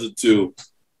cat does it too.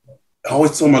 I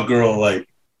always tell my girl, like,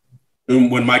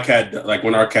 when our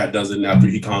cat does it and after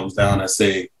he calms down, I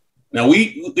say, Now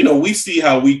we see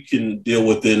how we can deal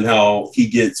with it and how he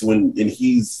gets and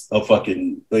he's a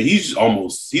fucking, he's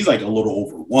like a little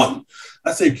over one.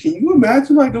 I said, can you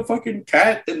imagine like a fucking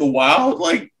cat in the wild,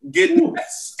 like getting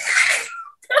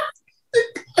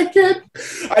I can't.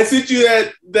 I sent you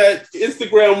that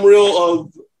Instagram reel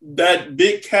of that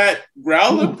big cat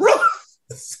growling, bro.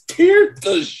 Scared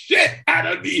the shit out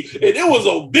of me, and it was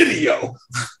a video.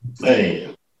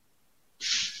 Man,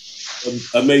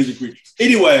 amazing creature.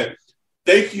 Anyway,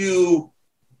 thank you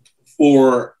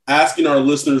for asking our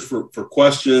listeners for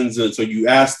questions, and so you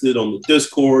asked it on the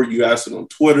Discord, you asked it on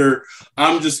Twitter.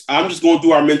 I'm just going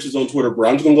through our mentions on Twitter, bro.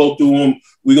 I'm just gonna go through them.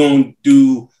 We're gonna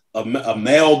do a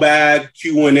mailbag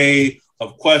Q&A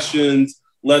of questions.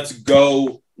 Let's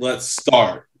go. Let's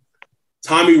start.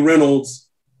 Tommy Reynolds,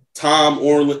 Tom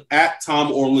Orland at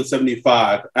Tom Orland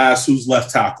 75 asks who's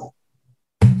left tackle.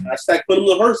 Hashtag put him in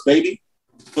the hearse, baby.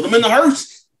 Put him in the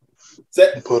hearse.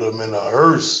 Put him in the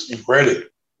hearse. You ready?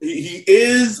 He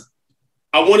is.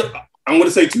 I'm going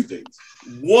to say two things.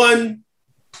 One,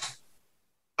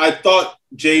 I thought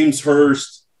James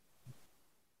Hurst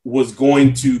was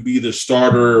going to be the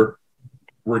starter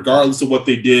regardless of what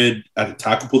they did at the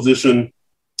tackle position.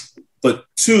 But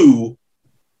two,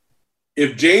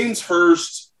 if James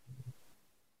Hurst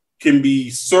can be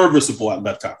serviceable at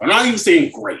left tackle, I'm not even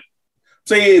saying great, I'm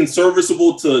saying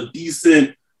serviceable to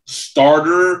decent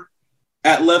starter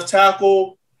at left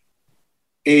tackle,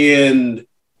 and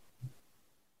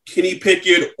Kenny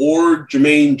Pickett or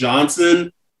Jermaine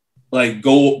Johnson, like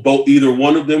either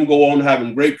one of them go on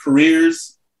having great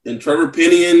careers, and Trevor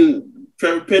Penning,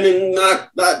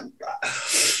 not.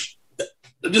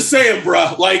 I'm just saying,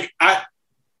 bro. Like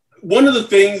one of the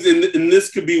things, and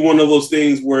this could be one of those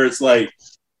things where it's like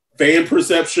fan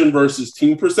perception versus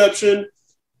team perception.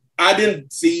 I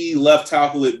didn't see left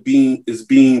tackle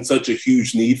being such a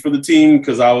huge need for the team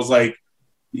because I was like,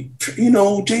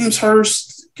 James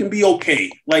Hurst can be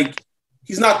okay. Like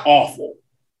he's not awful.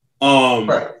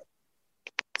 Right.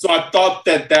 So I thought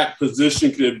that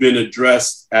position could have been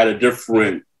addressed at a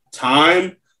different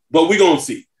time, but we're gonna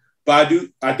see. But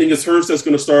I think it's Hurst that's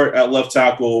going to start at left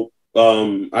tackle.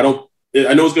 I know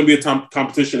it's going to be a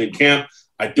competition in camp.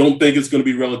 I don't think it's going to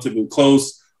be relatively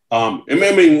close. And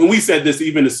I mean, when we said this,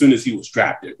 even as soon as he was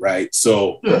drafted, right?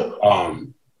 So,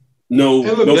 no.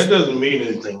 And look, that doesn't mean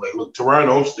anything. Like, look, Teron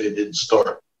Olmstead didn't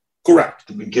start. Correct. At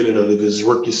the beginning of his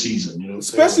rookie season,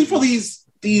 especially for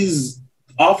these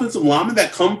offensive linemen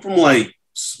that come from like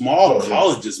small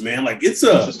colleges, man. Like it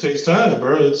just takes time,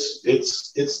 bro.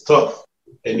 It's tough.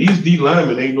 And these D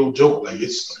linemen ain't no joke. Like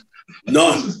it's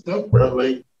none. It's tough, bro.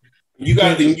 Like you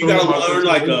gotta learn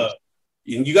like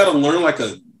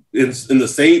in the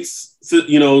Saints,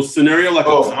 scenario, like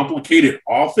a complicated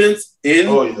offense.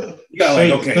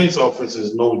 Saints offense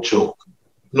is no joke.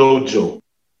 No joke.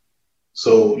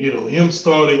 So, him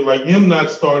not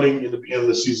starting in the beginning of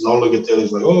the season, don't look at that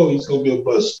as like, oh, he's gonna be a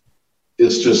bust.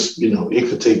 It's just, it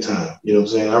could take time. You know what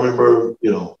I'm saying? I remember,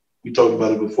 we talked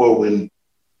about it before when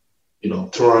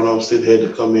Teron Olmstead had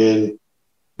to come in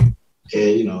and,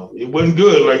 it wasn't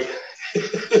good. Like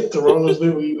Teron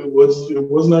Olmstead, it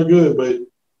was not good, but,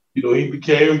 he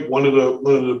became one of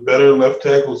the better left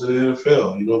tackles in the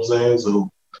NFL. You know what I'm saying?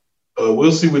 So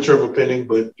we'll see with Trevor Penning,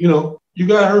 but, you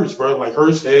got Hurst, bro. Like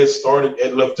Hurst has started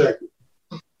at left tackle,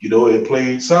 and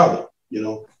played solid.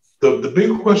 The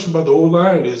big question about the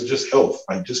O-line is just health.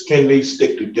 Like, just can they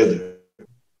stick together?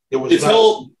 It's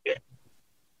health,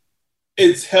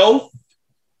 it's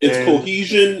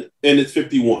cohesion, and it's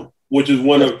 51, which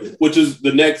is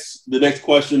the next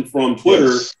question from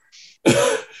Twitter.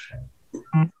 Yes.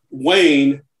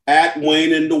 Wayne at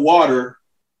Wayne in the water.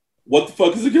 What the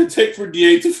fuck is it gonna take for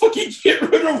DA to fucking get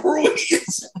rid of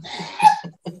Ruiz?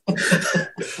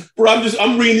 Bro,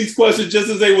 I'm reading these questions just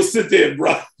as they will sit there,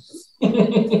 bro.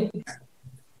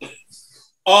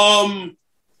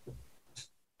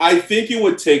 I think it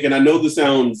would take, and I know this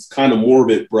sounds kind of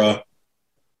morbid, bro,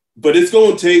 but it's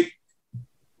going to take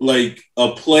like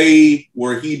a play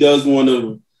where he does one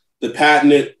of the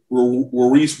patented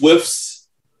Ruiz whiffs,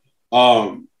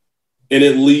 and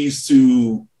it leads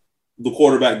to the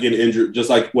quarterback getting injured, just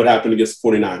like what happened against the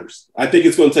 49ers. I think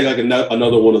it's going to take like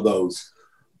another one of those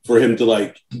for him to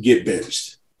like get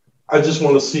benched. I just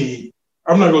want to see.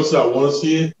 I'm not going to say I want to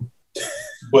see it,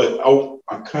 but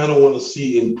I kind of want to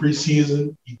see in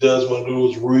preseason he does one of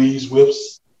those Ruiz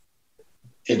whips,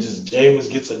 and just Jameis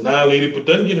gets annihilated, but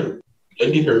doesn't get hurt.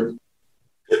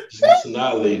 Just gets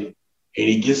annihilated, and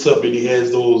he gets up and he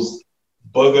has those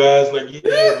bug eyes like he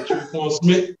had with Tre'Quan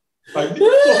Smith. Like, what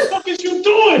the fuck is you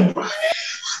doing, bro?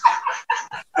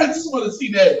 I just want to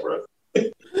see that, bro.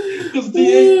 Because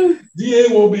DA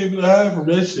won't be able to hide from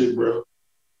that shit, bro.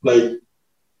 Like,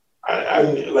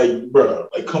 bro,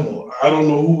 come on. I don't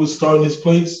know who was starting this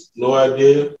place. No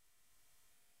idea.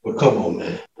 But come on,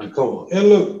 man. Like, come on. And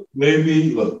look,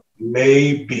 maybe,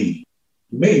 we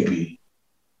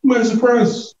might surprise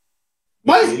us.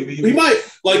 We might.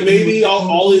 Like, maybe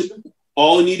all he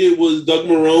needed was Doug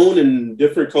Marrone and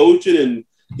different coaching, and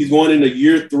he's going into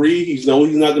year 3. He's not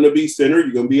going to be center.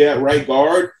 You're going to be at right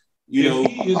guard.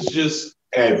 If he is just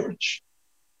average,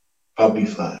 I'll be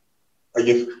fine. Like,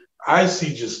 if I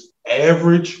see just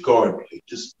average guard play,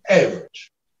 just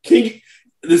average.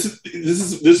 This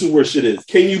is where shit is.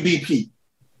 Can you be Pete?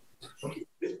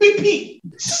 Be Pete.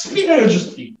 Just be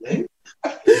average, Pete, man.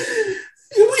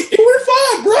 We're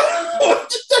fine, bro.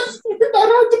 We're not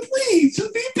hard to please.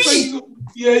 Just be Pete.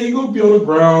 Yeah, you're going to be on the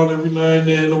ground every now and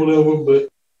then or whatever, but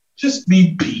just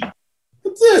be Pete.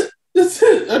 That's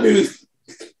it. I mean,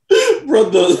 bro,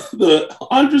 the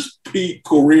Andres Pete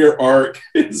career arc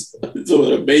is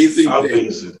an amazing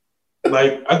thing.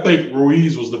 Like, I think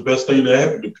Ruiz was the best thing that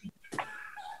happened to Pete.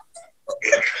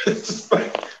 It's just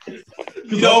like,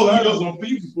 on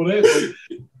Pete before that.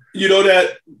 You know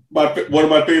that one of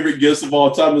my favorite gifts of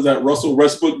all time is that Russell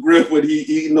Westbrook griff when he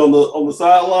eating on the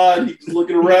sideline, he's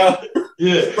looking around.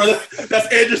 Yeah, bro, that's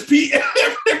Andres Pete.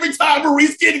 Every time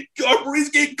Maurice getting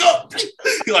gupped,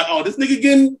 you're like, oh, this nigga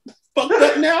getting fucked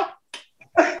up now.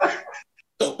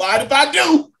 Don't mind if I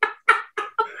do.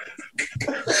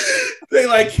 They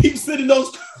like keep sending the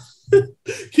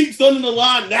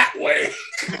line that way.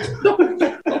 Don't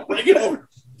bring it over.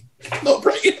 Don't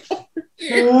bring it over.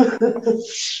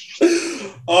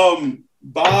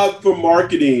 Bob from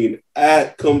marketing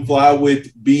at Come Fly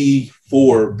with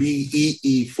B4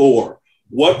 BEE4.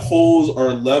 What holes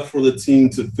are left for the team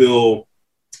to fill?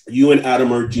 You and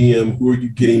Adam are GM. Who are you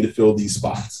getting to fill these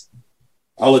spots?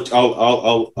 I'll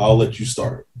let you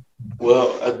start.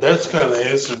 Well, that's kind of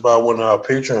answered by one of our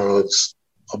patrons,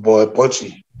 our boy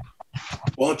Bunchy.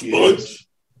 Bunch has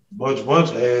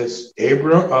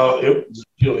Ebron.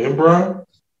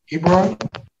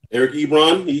 Eric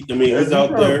Ebron. He's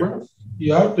out there. Bro.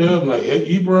 He out there like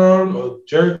Ebron or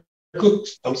Jerry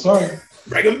Cooks. I'm sorry.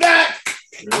 Bring him back.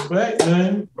 Bring him back,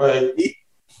 man.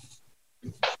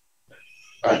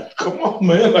 Like, come on,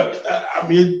 man. Like,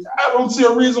 I don't see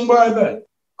a reason why not.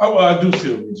 Well, I do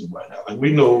see a reason why not. Like,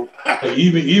 we know, like,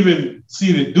 even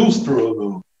see the Deuce through a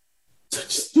little.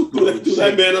 Just threw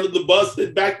that man under the bus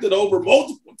and backed it over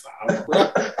multiple times,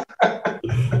 bro.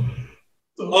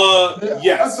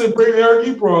 Yes. I said bring Eric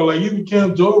Ebron. Like, even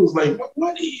Cam Jordan was like,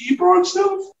 what? Ebron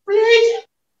still a free agent?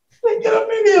 Like, get up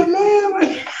in here, man.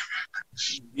 Like,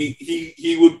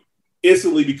 he would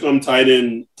instantly become tight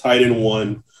end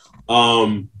 1.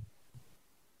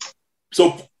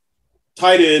 So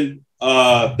tight end,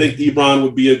 think Ebron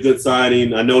would be a good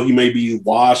signing. I know he may be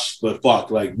washed, but fuck,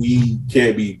 like, we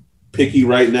can't be picky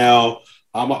right now.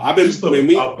 I've been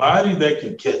a body that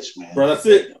can catch, man. Bro, that's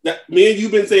it. Me and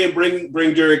you've been saying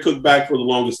bring Jerry Cook back for the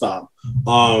longest time.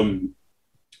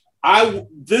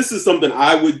 This is something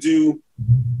I would do,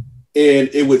 and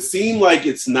it would seem like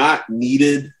it's not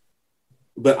needed,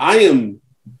 but I am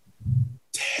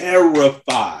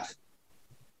terrified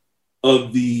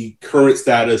of the current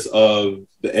status of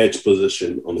the edge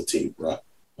position on the team, bro.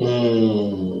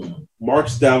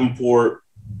 Marcus Davenport,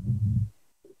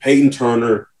 Peyton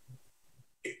Turner,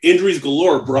 injuries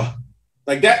galore, bro.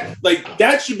 Like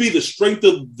that should be the strength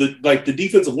of the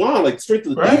defensive line. Like, the strength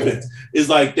of the defense is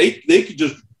like they could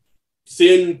just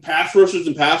send pass rushers.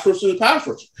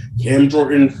 Cam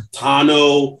Jordan,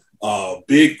 Tano,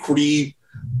 Big Creep,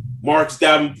 Marcus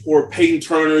Davenport, Peyton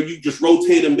Turner. You just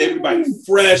rotate them. Everybody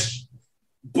fresh,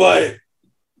 but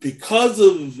because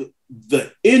of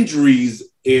the injuries,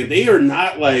 and they are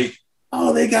not like,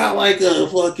 oh, they got like a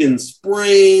fucking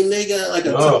sprain. They got like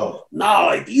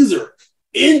like, these are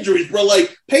injuries, bro.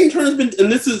 Like, Peyton Turner's been,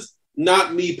 and this is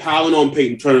not me piling on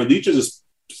Peyton Turner. These are just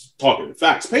talking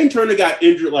facts. Peyton Turner got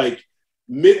injured like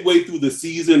midway through the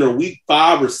season, or week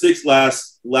 5 or 6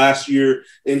 last year,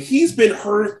 and he's been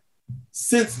hurt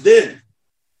since then.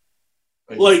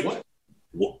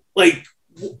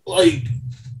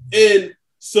 And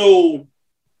so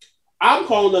I'm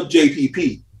calling up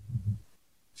JPP.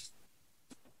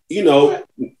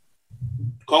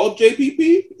 Call up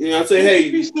JPP. I say, hey,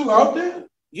 he's still out there.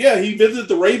 Yeah, he visited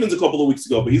the Ravens a couple of weeks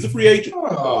ago, but he's a free agent.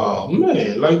 Oh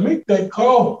man, like, make that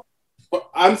call. But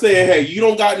I'm saying, hey, you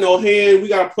don't got no hand. We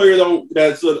got a player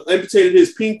that's amputated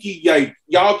his pinky. Like,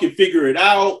 y'all can figure it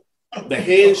out. The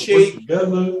handshake,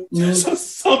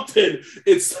 something.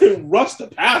 It's rush the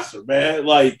passer, man.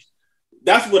 Like,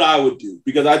 that's what I would do,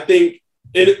 because I think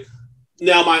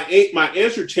Now my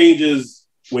answer changes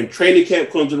when training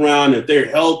camp comes around if they're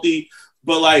healthy.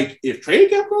 But like if training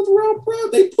camp comes around, bro,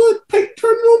 they turn it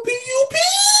on PUP.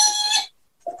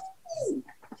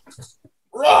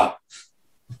 Bruh.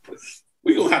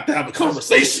 We gonna have to have a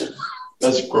conversation.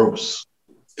 That's gross.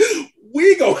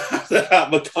 We gonna have to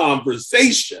have a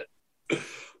conversation.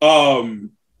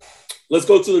 Let's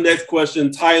go to the next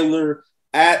question. Tyler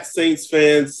at Saints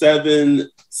fan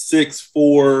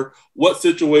 764. What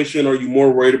situation are you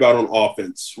more worried about on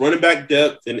offense? Running back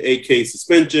depth and AK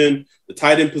suspension, the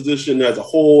tight end position as a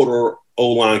whole, or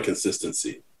O-line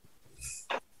consistency?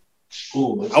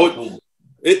 Ooh,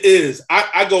 it is.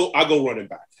 I go running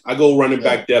back. I go running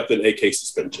back depth and AK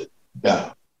suspension.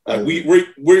 Yeah.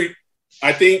 We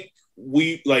I think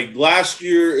we like last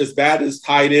year, as bad as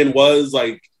tight end was,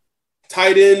 like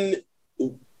tight end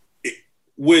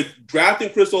with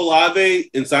drafting Chris Olave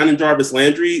and signing Jarvis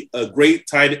Landry, a great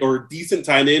tight or decent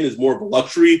tight end is more of a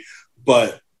luxury,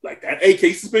 but like that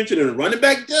AK suspension and running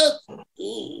back depth.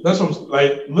 That's what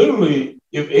like literally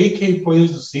if AK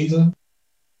plays the season,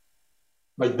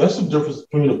 like that's the difference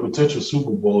between a potential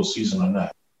Super Bowl season or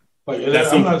not. Like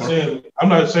I'm not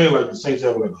saying like the Saints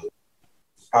have like a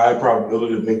high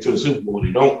probability to make to the Super Bowl.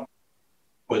 They don't.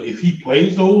 But if he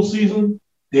plays the whole season,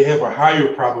 they have a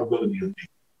higher probability of making.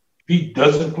 If he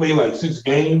doesn't play like 6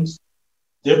 games,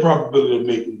 their probability of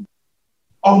making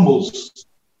almost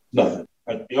nothing.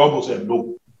 Like they almost have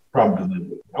no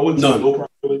probability. I wouldn't say no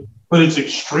probability, but it's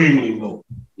extremely low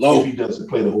if he doesn't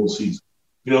play the whole season.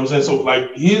 You know what I'm saying? So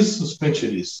like his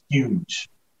suspension is huge.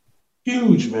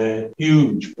 Huge, man.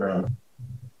 Huge, bro.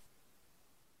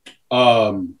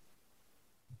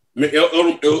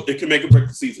 It can make or break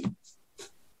the season.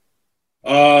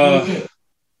 Our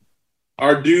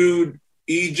dude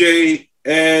EJ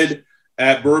Ed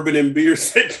at Bourbon and Beer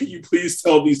said, "Can you please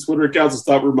tell these Twitter accounts to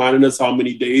stop reminding us how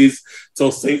many days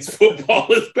till Saints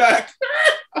football is back?"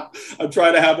 I'm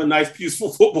trying to have a nice,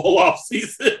 peaceful football off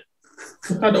season.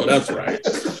 I know that's right.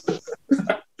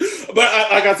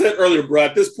 But like I said earlier, bro,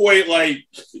 at this point, like,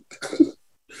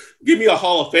 give me a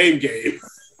Hall of Fame game.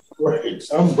 Right.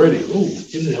 I'm ready. Ooh,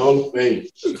 give me Hall of Fame.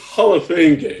 Hall of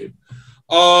Fame game.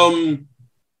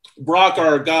 Brock,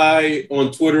 our guy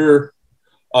on Twitter,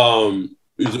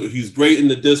 he's great in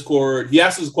the Discord. He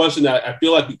asked us a question that I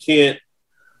feel like we can't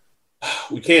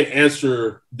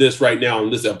answer this right now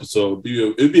in this episode.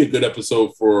 It'd be a good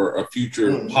episode for a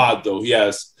future pod, though. He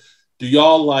asked, do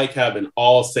y'all like having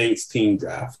all Saints team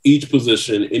draft? Each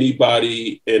position,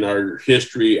 anybody in our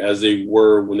history as they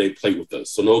were when they played with us.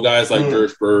 So no guys like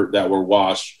Dershberg that were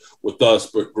washed with us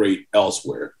but great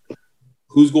elsewhere.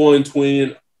 Who's going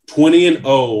 20-0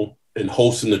 and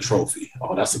hosting the trophy?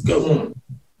 Oh, that's a good one.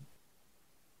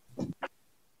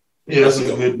 Yeah, that's a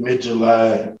good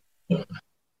mid-July.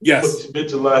 Yes.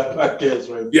 Mid-July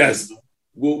podcast, right? Yes.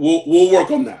 We'll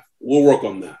work on that. We'll work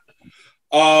on that.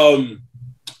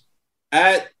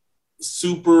 At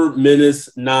Super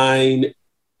Menace 9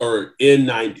 or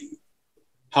N90,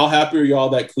 how happy are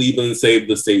y'all that Cleveland saved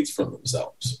the Saints from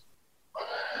themselves?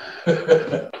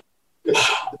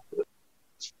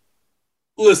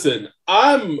 Listen,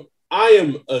 I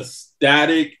am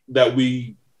ecstatic that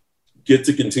we get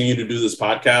to continue to do this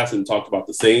podcast and talk about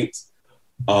the Saints.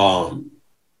 But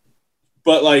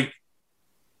like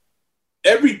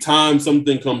every time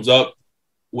something comes up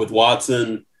with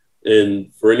Watson,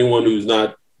 and for anyone who's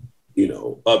not,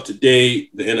 up to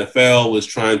date, the NFL was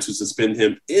trying to suspend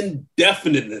him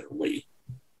indefinitely,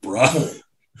 bro.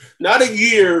 Not a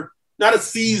year, not a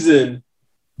season,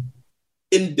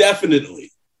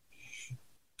 indefinitely.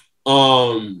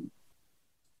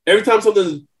 Every time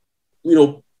something,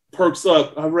 perks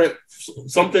up, I read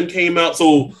something came out.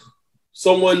 So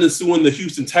someone is suing the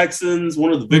Houston Texans.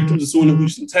 One of the victims is suing the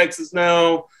Houston Texans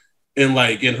now. And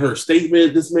like in her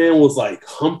statement, this man was like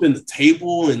humping the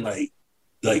table and like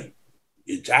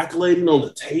ejaculating on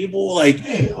the table. Like,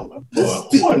 damn,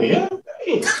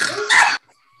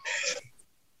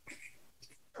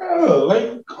 bro,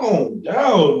 like calm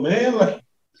down, man. Like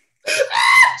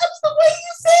just the way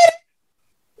you said.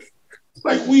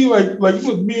 Like we like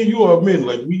look, me and you are men.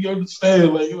 Like we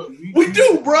understand. Like we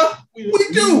do, bro. We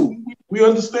do. We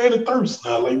understand the thirst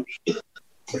now. Like.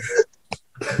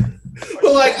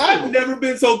 But like I've never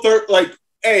been so like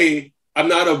I'm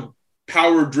not a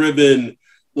power-driven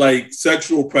like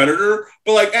sexual predator,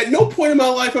 but like at no point in my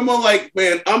life am I like,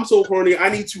 man, I'm so horny, I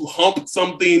need to hump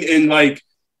something and like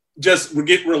just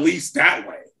get released that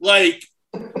way. Like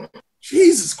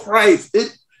Jesus Christ,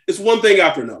 it's one thing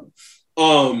after another.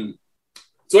 So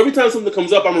every time something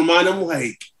comes up, I'm reminded, I'm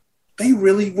like, they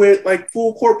really went like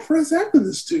full court press after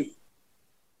this dude.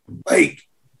 Like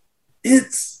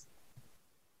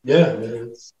Yeah,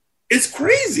 man. It's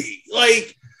crazy.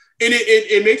 Like, and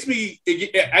it makes me,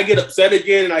 I get upset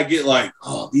again, and I get like,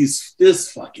 oh,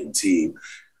 this fucking team.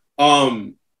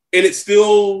 And it's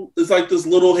like this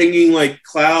little hanging like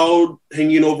cloud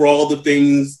hanging over all the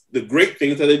things, the great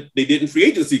things that they did in free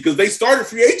agency, because they started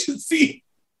free agency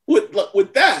with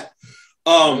that.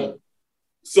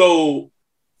 So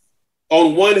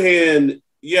on one hand,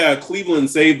 yeah, Cleveland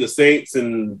saved the Saints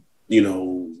and, you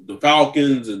know, the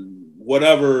Falcons and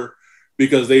whatever,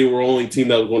 because they were the only team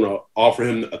that was going to offer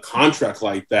him a contract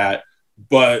like that.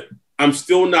 But I'm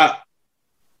still not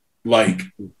like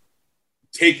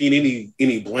taking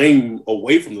any blame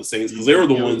away from the Saints, because they were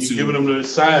the ones who giving them the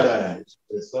side eyes.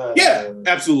 Yeah,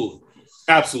 absolutely.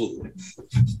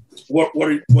 What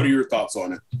are your thoughts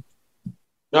on it?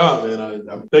 No, man,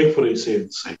 I'm thankful they saved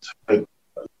the Saints.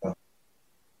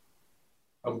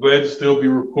 I'm glad to still be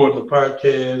recording the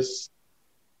podcast.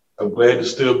 I'm glad to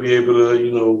still be able to,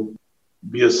 you know,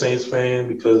 be a Saints fan,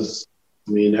 because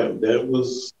I mean that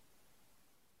was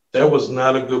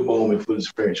not a good moment for this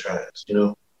franchise, you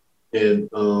know. And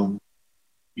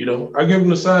you know, I give them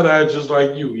the side eye just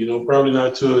like you know, probably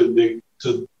not to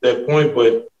that point,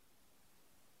 but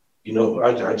you know,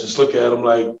 I just look at them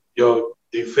like, yo,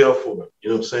 they fell for it. You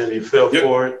know what I'm saying? They fell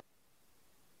for it.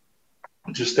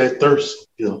 Just that thirst,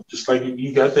 you know, just like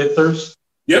you got that thirst.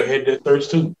 Yep. They had that thirst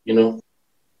too, you know.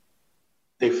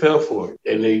 They fell for it,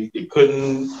 and they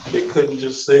couldn't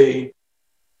just say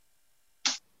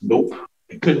nope.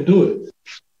 They couldn't do it.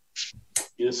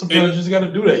 You know, sometimes you just got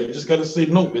to do that. You just got to say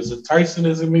nope. As enticing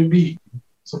as it may be,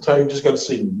 sometimes you just got to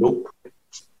say nope.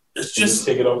 It's just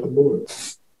take it off the board.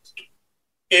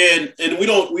 And we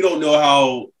don't know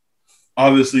how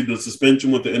obviously the suspension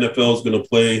with the NFL is going to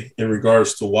play in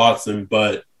regards to Watson,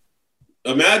 but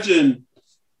imagine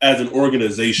as an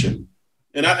organization.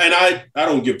 And I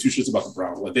don't give two shits about the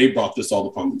Browns. Like, they brought this all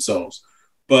upon themselves.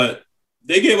 But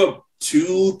they gave up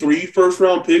 2-3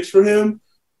 first-round picks for him.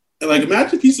 And, like,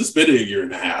 imagine if he's suspended a year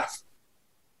and a half.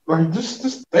 Like,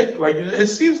 just think. Like, it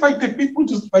seems like the people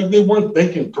just, like, they weren't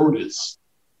thinking through this.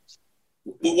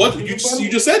 Well, what? You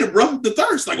just said it, bro. The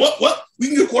thirst. Like, what? We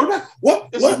can get a quarterback? What?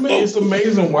 It's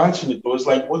amazing watching it, though. It's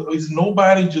like, is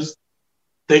nobody just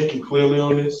thinking clearly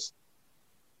on this?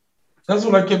 That's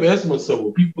what I kept asking myself.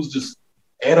 When people's just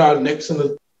at our necks in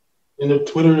the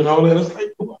Twitter and all that. It's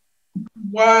like,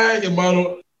 why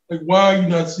are you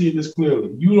not seeing this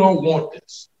clearly? You don't want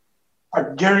this.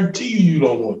 I guarantee you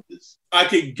don't want this. I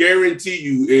can guarantee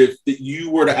you, if you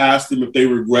were to ask them if they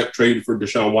regret trading for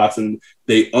Deshaun Watson,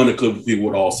 they unequivocally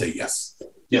would all say yes.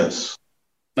 Yes.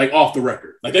 Like, off the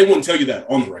record. Like, they wouldn't tell you that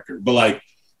on the record, but like,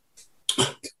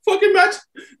 fucking match.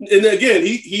 And again,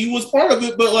 he was part of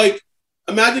it, but like,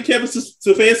 imagine Kevin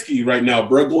Stefanski right now,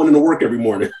 bro, going into work every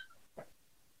morning.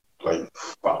 Like,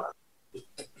 fine.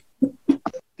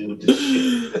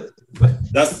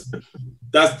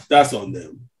 That's on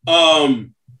them.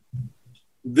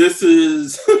 This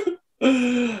is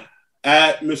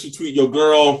at Mr. Tweet Your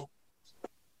Girl.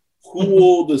 Who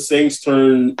will the Saints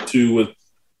turn to with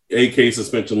AK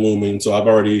suspension looming? So I've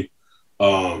already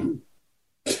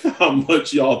how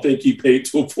much y'all think he paid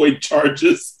to avoid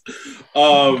charges.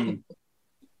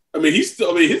 I mean, his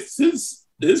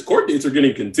court dates are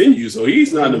getting continued, so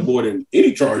he's not avoiding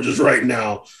any charges right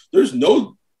now. There's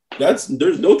no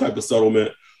type of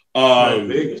settlement.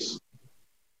 Vegas.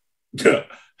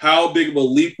 How big of a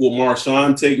leap will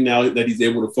Marshawn take now that he's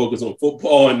able to focus on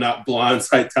football and not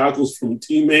blindside tackles from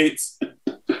teammates?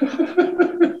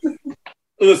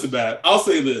 Listen, man, I'll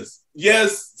say this.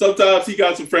 Yes, sometimes he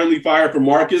got some friendly fire from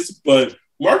Marcus, but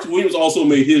Marcus Williams also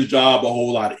made his job a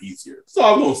whole lot easier. That's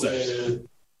all I'm going to say.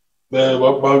 Man,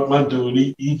 my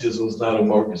dude, he just was not a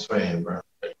Marcus fan, bro.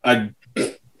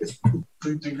 The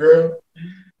girl?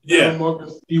 Yeah.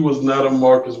 Marcus, he was not a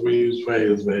Marcus Williams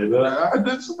fan, man. I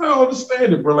don't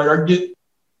understand it, bro. Like, I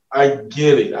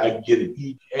get it.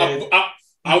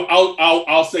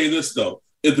 I'll say this, though.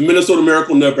 If the Minnesota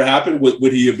Miracle never happened,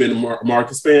 would he have been a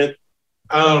Marcus fan?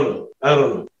 I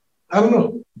don't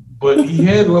know. But he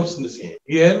had lumps in this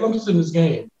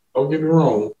game. Don't get me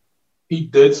wrong. He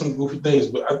did some goofy things,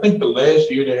 but I think the last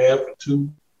year and a half or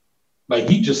two, like,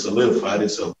 he just solidified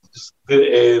himself. Just good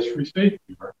ass free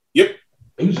safety, bro. Yep.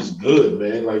 He was just good,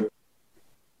 man. Like,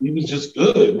 he was just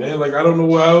good, man. Like, I don't know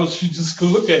why else you just could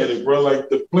look at it, bro. Like,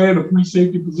 the player in the free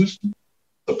safety position,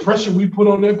 the pressure we put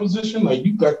on that position, like,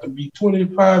 you got to be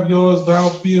 25 yards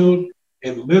downfield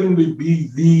and literally be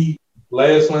the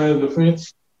last line of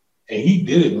defense. And he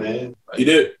did it, man. Like, he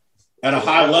did. At a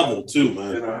high level, too,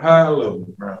 man. At a high level,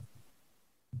 bro.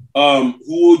 Who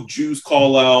would Juice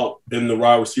call out in the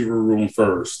wide receiver room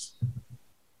first?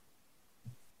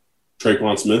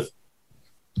 Traquan Smith.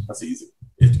 That's easy.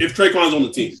 If Traquan's on the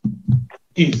team.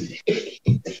 Easy.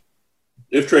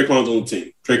 If Traquan's on the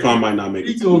team. Traquan might not make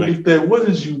it. You gonna get that. What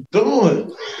is you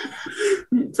doing?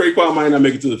 Traquan might not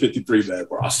make it to the 53-man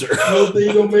roster. You don't think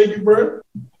he gonna make it, bro?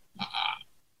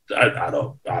 I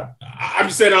don't. I'm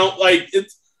just saying I don't like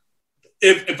it's.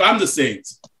 If I'm the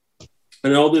Saints,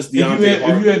 and all this Deontay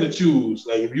if you had to choose,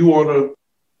 like if you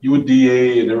you were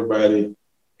DA and everybody,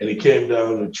 and it came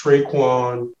down to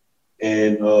Traquan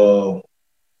and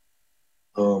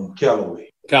Callaway.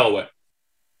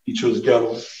 He chose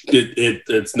Callaway.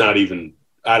 It's not even.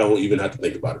 I don't even have to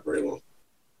think about it very long.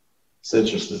 It's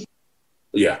interesting.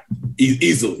 Yeah,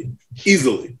 easily.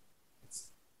 Because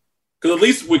at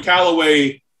least with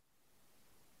Callaway,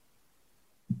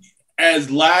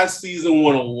 as last season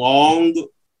went along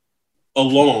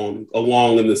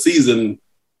in the season,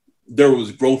 there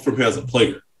was growth from him as a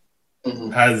player.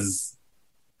 Mm-hmm. Has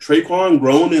Traquan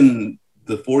grown in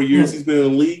the 4 years he's been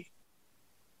in the league?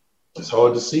 It's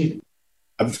hard to see.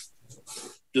 I'm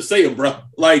just saying, bro.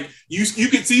 Like you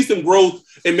could see some growth,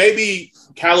 and maybe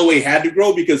Callaway had to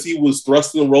grow because he was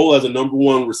thrust in the role as a number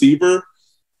one receiver.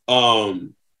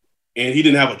 And he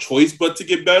didn't have a choice but to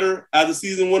get better as the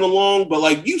season went along. But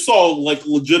like you saw like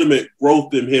legitimate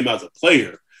growth in him as a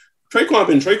player. Traquan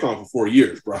been Traquan for 4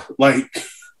 years, bro. Like,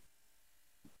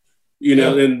 and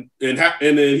then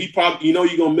he probably,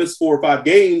 you're gonna miss 4 or 5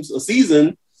 games a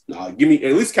season. Give me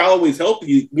at least Callaway's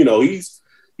healthy. He's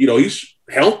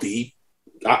healthy.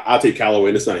 I'll take Callaway,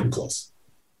 and it's not even close.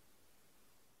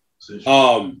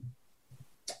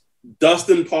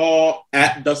 Dustin Paul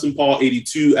at Dustin Paul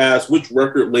 82 asks, which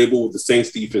record label would the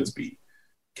Saints defense be?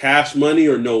 Cash Money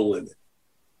or No Limit?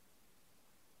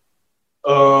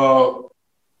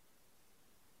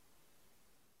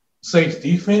 Saints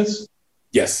defense?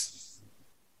 Yes.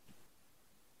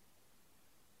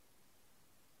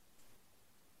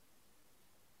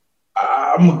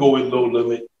 I'm gonna go with No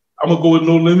Limit. I'm gonna go with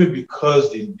No Limit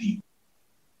because they're deep.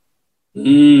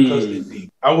 Because they're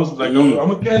deep. I was like,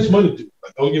 I'm a Cash Money dude.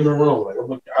 Like, don't get me wrong. Like,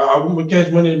 I'm a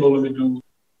Cash Money and No Limit dude,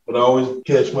 but I always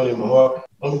Cash Money in my heart.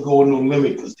 I'm gonna go with No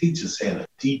Limit because they just had a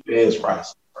deep ass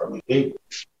roster. I mean, they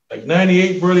like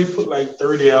 98, bro. They put like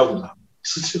 30 albums out.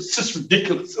 It's just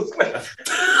ridiculous. It's like,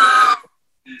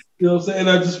 you know what I'm saying?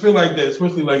 I just feel like that,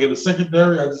 especially like in the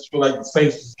secondary. I just feel like the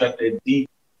Saints just got that deep.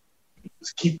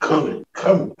 Just keep coming.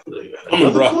 Another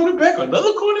cornerback.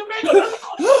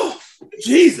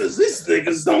 Jesus, these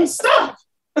niggas don't stop.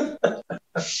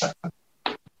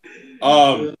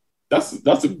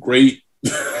 That's a great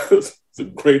that's a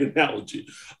great analogy.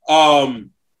 Let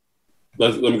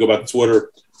me go back to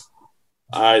Twitter.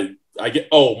 I get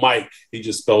Mike, he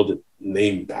just spelled it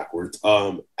name backwards.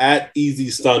 At Easy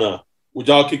Stunner, would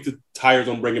y'all kick the tires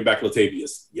on bringing back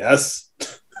Latavius? Yes.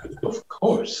 Of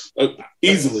course.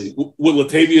 Easily. Would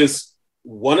Latavius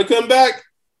want to come back?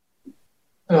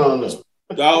 I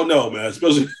don't know, man.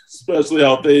 Especially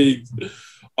how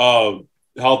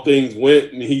things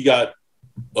went, and he got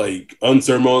like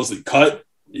unceremoniously cut.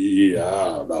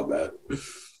 Yeah, not bad.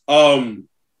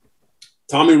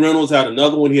 Tommy Reynolds had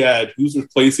another one. He had who's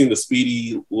replacing the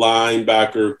speedy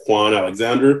linebacker Quan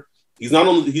Alexander. He's not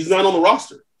on the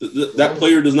roster. That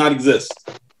player does not exist.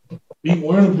 He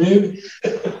weren't baby.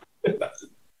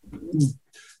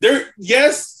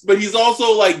 Yes, but he's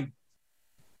also like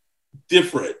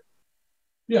different.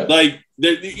 Yeah. Like,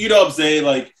 you know what I'm saying?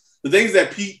 Like, the things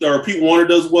that Pete Warner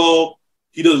does well,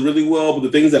 he does really well. But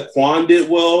the things that Quan did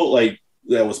well, like,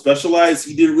 that was specialized,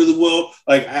 he did really well.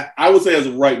 Like, I would say as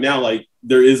of right now, like,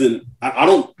 there isn't – I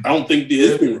don't think there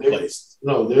is being replaced.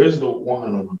 No, there is no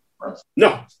Quan on the roster.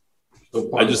 No.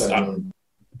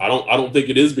 I don't think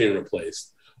it is being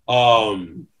replaced.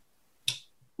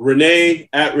 Renee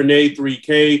at Renee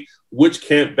 3K, which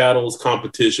camp battles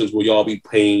competitions will y'all be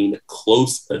paying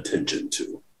close attention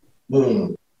to?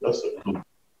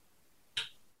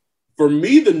 For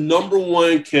me, the number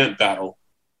one camp battle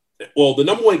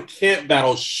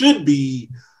should be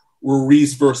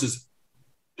Ruiz versus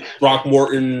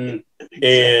Throckmorton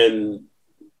and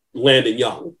Landon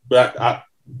Young, but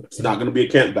it's not going to be a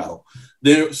camp battle.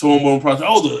 Someone will probably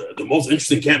the most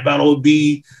interesting camp battle would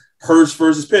be Hurst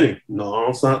versus Penny. No,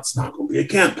 it's not. It's not going to be a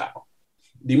camp battle.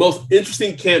 The most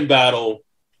interesting camp battle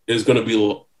is going to be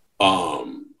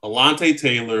Alontae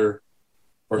Taylor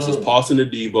versus Paulson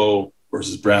Adebo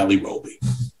versus Bradley Roby.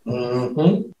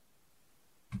 Mm-hmm.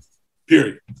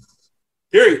 Period.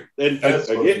 And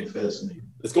again,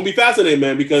 it's going to be fascinating,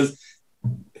 man, because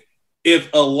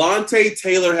if Alontae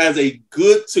Taylor has a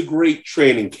good to great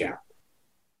training camp,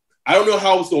 I don't know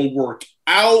how it's going to work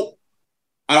out.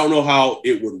 I don't know how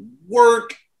it would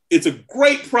work. It's a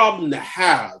great problem to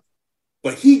have,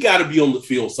 but he got to be on the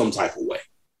field some type of way.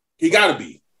 He got to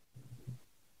be.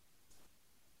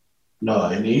 No,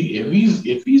 and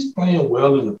if he's playing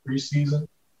well in the preseason,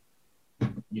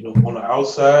 you know, on the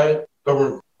outside,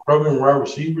 covering wide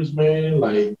receivers, man,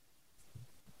 like,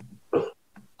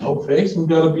 Faxon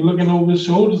got to be looking over his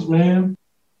shoulders, man.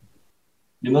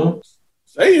 You know,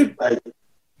 say it like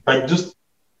just,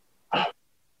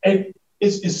 and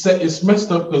it's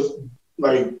messed up because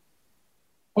like,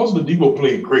 Austin Debo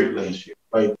played great last year,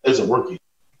 like as a rookie.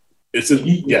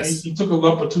 He took a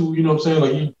lump or two, you know what I'm saying?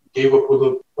 Like he gave up with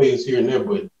the plays here and there,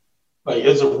 but like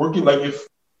as a rookie, like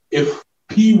if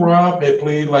P. Rob had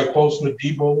played like Austin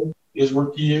Debo his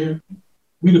rookie year,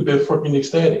 we'd have been fucking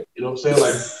ecstatic. You know what I'm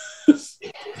saying?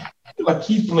 Like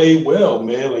he played well,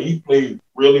 man. Like he played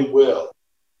really well.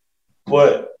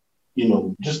 But, you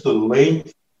know, just the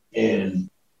length and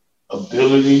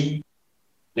ability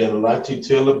that Alontae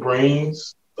Taylor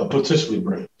brings, potentially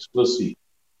brings. We'll see.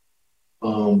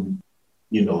 You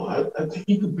know, I think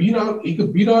he could beat out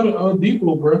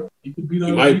Debo, bro. He could beat out.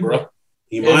 He might, Debo. bro.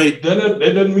 He and might. That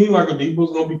doesn't mean like a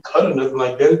Debo's gonna be cutting nothing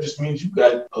like that. It just means you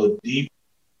got a deep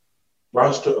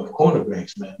roster of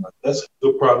cornerbacks, man. Like that's a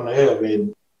good problem to have.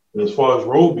 And as far as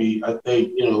Roby, I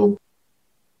think, you know,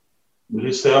 with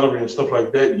his salary and stuff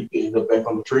like that, you can end up back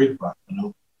on the trade block, you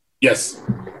know? Yes.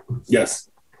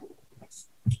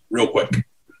 Real quick.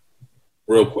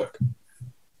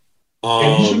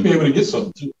 And he should be able to get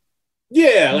something too.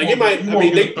 Yeah, like it might. I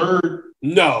mean, they third.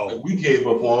 No, like we gave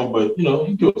up on, but you know,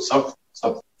 he give us something.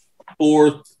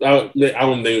 Fourth. I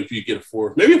don't know if you get a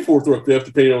fourth, maybe a fourth or a fifth,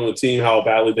 depending on the team how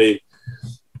badly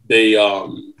they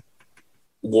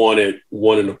wanted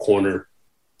one in the corner.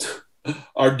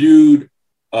 Our dude,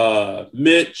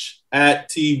 Mitch at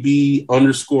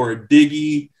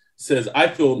TB_Diggy says, I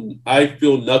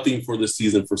feel nothing for this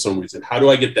season for some reason. How do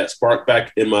I get that spark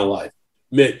back in my life?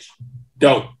 Mitch,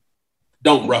 don't,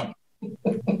 bro.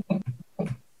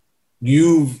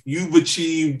 You've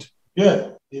achieved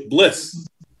bliss.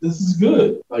 This is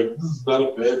good. Like this is not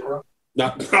a bad problem.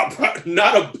 Not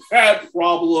a bad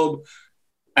problem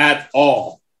at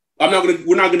all.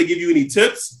 We're not gonna give you any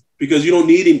tips because you don't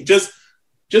need any. Just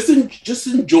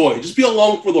enjoy. Just be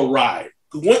along for the ride.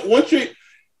 Once you're,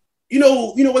 you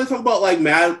know when they talk about like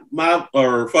mad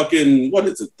or fucking what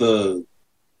is it the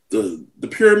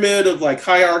pyramid of like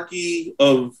hierarchy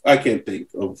of, I can't think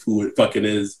of who it fucking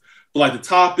is, but like the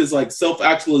top is like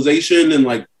self-actualization and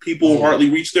like people hardly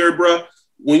reach there, bro.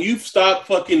 When you stop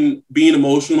fucking being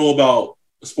emotional about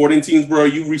sporting teams, bro,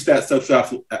 you reach that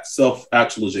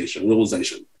self-actualization,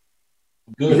 realization.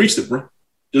 Good. You reached it, bro.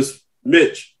 Just,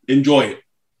 Mitch, enjoy it.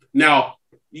 Now,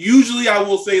 usually I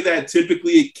will say that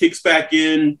typically it kicks back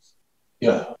in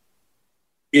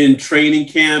training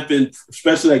camp and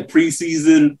especially like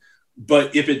preseason.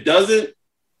 But if it doesn't,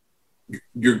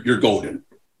 you're golden.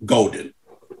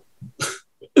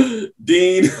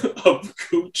 Dean of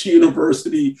Cooch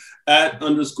University at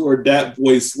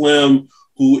 _DatBoySlim,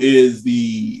 who is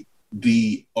the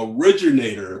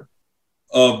originator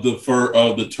of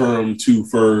the term two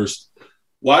first.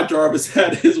 Why Jarvis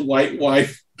had his white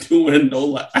wife doing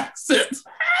NOLA accents.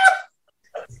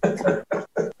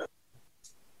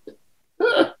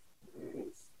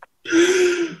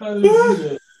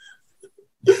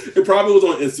 It probably was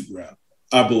on Instagram,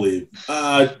 I believe.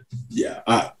 I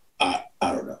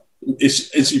don't know.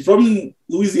 Is she from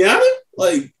Louisiana?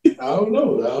 Like, I don't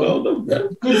know.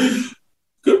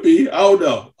 Could be. I don't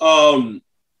know.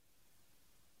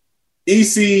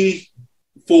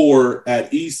 EC4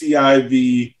 at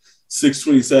ECIV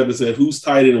 627 said, "Who's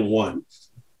tight end one?"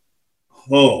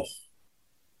 Oh,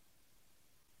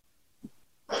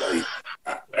 like,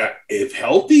 if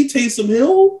healthy, Taysom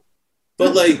Hill,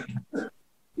 but like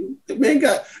the man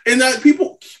got, and that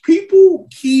people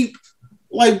keep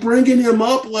like bringing him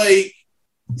up like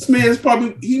this man's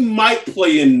he might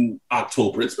play in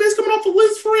October. This man's coming off a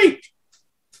Liz Frank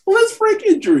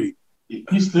injury.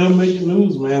 He's still making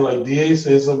news, man. Like DA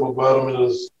said something about him in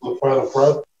his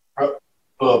final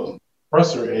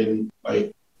presser, and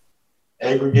like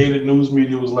aggregated news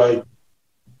media was like,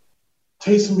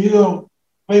 Taysom Hill,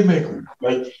 playmaker.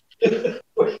 Like,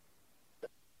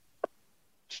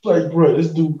 like, bro,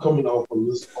 this dude coming off of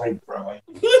Liz Frank, bro. Like,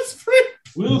 Liz Frank.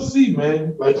 We'll see,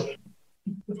 man. Like,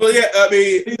 well, yeah, I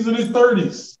mean, he's in his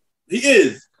 30s. He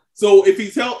is. So if he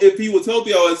was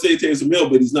healthy, I would say Taysom Hill,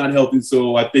 but he's not healthy.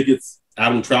 So I think it's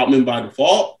Adam Troutman by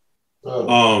default.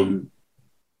 Finding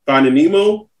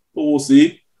Nemo, but we'll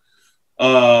see.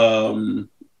 At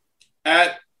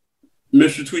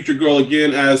Mr. Tweet Your Girl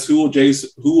again asks, who will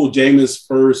Jameis'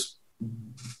 first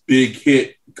big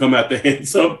hit come at the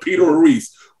hands of Peter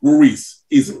Ruiz?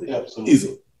 Easily.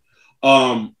 Absolutely.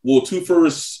 Will Two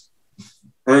First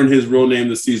earn his real name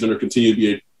this season or continue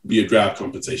to be a draft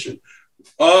compensation?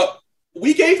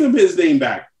 We gave him his name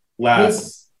back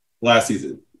last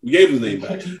season. We gave him his name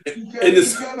back. He got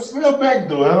to feel back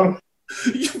though. I don't.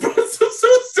 As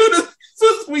soon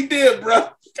as we did, bro,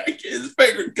 I get his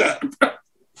finger cut, bro.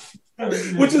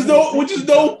 Which is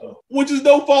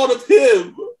no fault of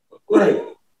him. Right.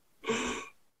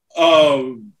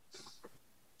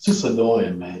 It's just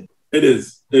annoying, man. It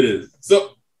is.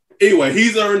 So anyway,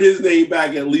 he's earned his name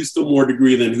back at least to more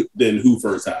degree than Who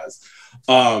First has.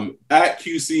 At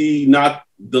QC, not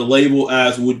the label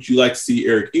as would you like to see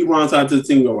Eric Ebron signed to the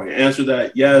team? I'm going to answer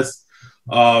that. Yes.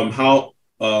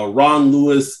 Ron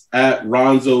Lewis at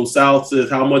Ronzo South says,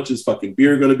 how much is fucking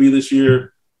beer going to be this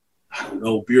year? I don't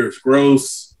know. Beer is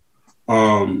gross.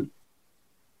 Let's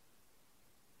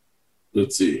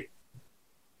see.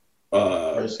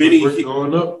 Benny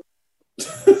going up.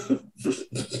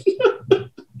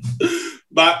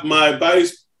 But my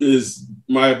advice,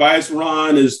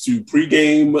 Ron, is to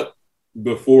pregame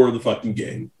before the fucking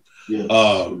game. Yes.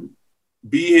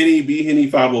 B Henny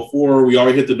 504. We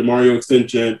already hit the DeMario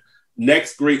extension.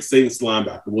 Next great Saints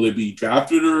linebacker. Will it be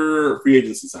drafted or free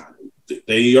agency signing?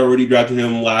 They already drafted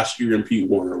him last year in Pete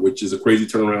Warner, which is a crazy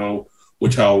turnaround,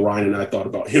 which how Ryan and I thought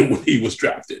about him when he was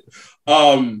drafted.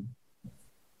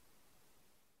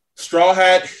 Straw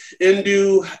Hat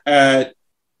Indu at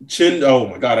Chin. Oh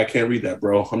my God, I can't read that,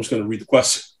 bro. I'm just going to read the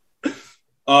question.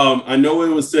 I know it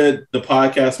was said the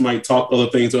podcast might talk other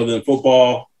things other than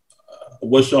football.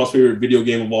 What's y'all's favorite video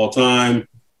game of all time?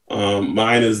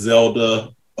 Mine is Zelda,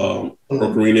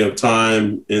 Ocarina of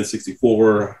Time,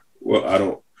 N64.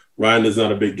 Well, Ryan is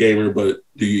not a big gamer, but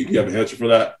do you have an answer for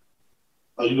that?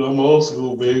 I'm old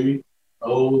school, baby.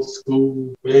 Old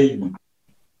school, baby.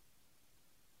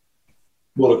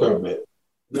 Mortal Kombat.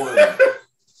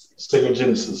 Sega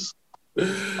Genesis.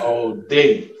 All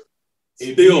day.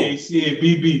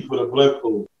 ABACABB for the Black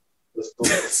Hole. Let's go.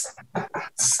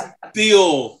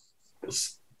 Still.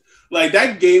 Like,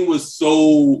 that game was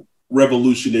so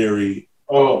revolutionary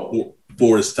for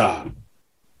its time.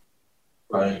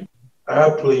 Right. I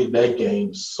played that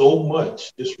game so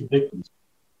much. It's ridiculous.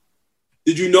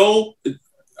 Did you know,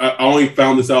 I only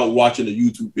found this out watching a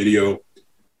YouTube video,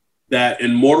 that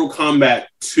in Mortal Kombat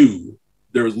 2,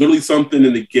 there was literally something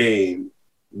in the game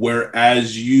where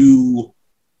as you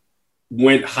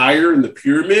went higher in the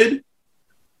pyramid,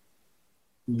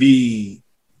 the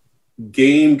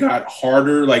game got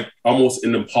harder, like almost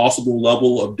an impossible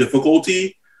level of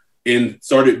difficulty, and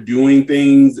started doing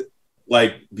things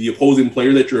like the opposing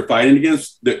player that you're fighting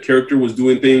against, the character was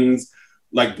doing things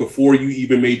like before you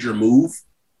even made your move.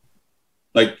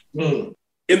 Like in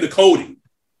the coding.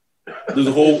 There's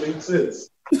a whole makes sense.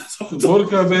 Mortal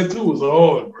Kombat 2 was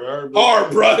hard, bro.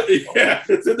 Hard, bro. Yeah.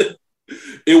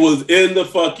 It was in the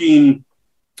fucking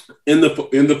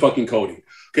coding.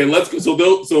 Okay, let's go.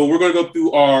 So we're gonna go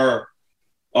through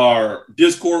our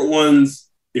Discord ones.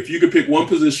 If you could pick one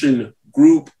position,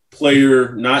 group,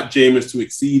 player, not Jameis, to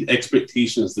exceed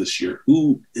expectations this year,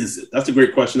 who is it? That's a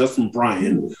great question. That's from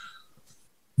Brian.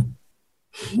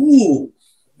 Ooh,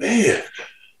 man.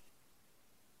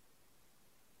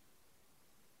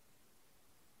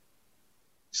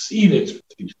 Exceed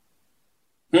expectations.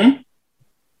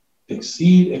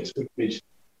 Exceed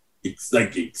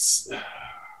expectations.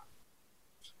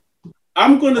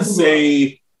 I'm gonna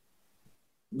say.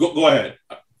 Go ahead.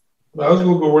 I was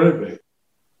gonna go running back.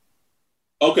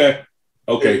 Okay.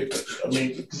 I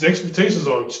mean, because expectations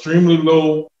are extremely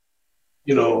low.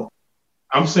 You know,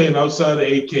 I'm saying outside of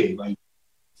AK, like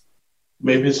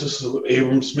maybe it's just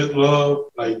Abram Smith love.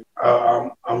 Like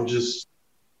I'm just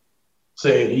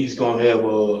saying he's gonna have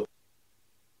a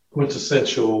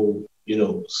quintessential,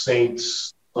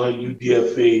 Saints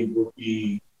UDFA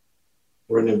rookie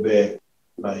running back.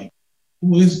 Like,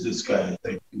 who is this guy?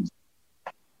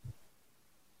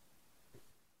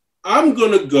 I'm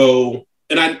gonna go,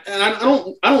 and I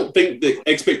don't think the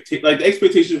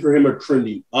expectations for him are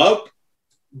trending up,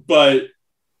 but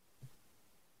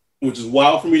which is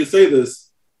wild for me to say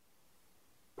this.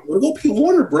 I'm gonna go Pete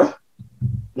Warner, bro.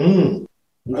 I'm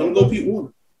gonna go Pete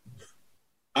Warner.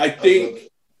 I think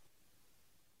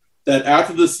that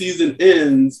after the season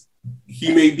ends,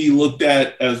 he may be looked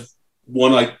at as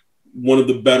one of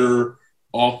the better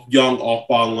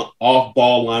off-ball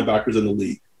linebackers in the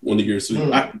league one year.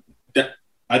 So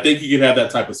I think he could have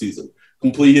that type of season.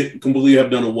 Completely have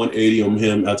done a 180 on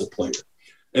him as a player.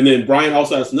 And then Brian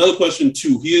also asked another question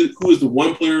too. Who is the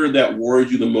one player that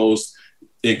worries you the most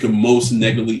and could most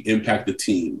negatively impact the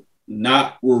team?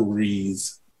 Not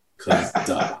Ruiz, because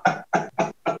duh.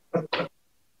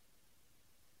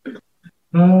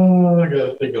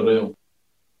 gotta think of them.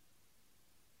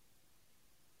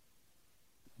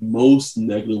 Most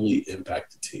negatively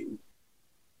impacted team.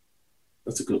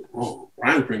 That's a good one. Oh,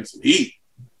 Brian brings some heat.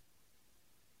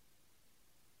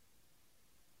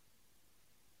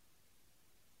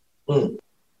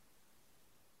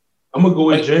 I'm gonna go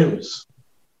with James.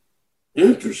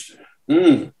 Interesting.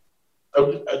 Not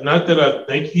that I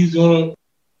think he's gonna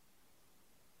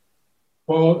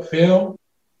fail.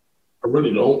 I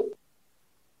really don't.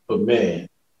 But man,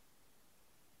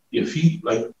 if he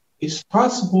it's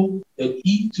possible that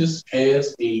he just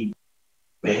has a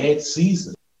bad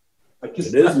season. Like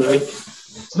it's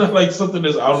not like something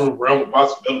that's out of the realm of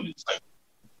possibilities. Like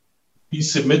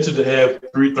he's cemented to have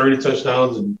 330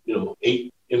 touchdowns and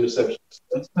 8 interceptions.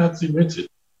 That's not cemented.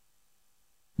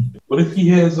 What if he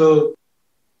has a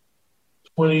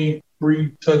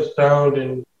 23 touchdown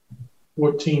and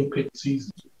 14 pick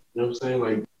season? You know what I'm saying?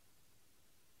 Like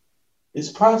it's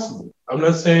possible. I'm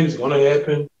not saying it's gonna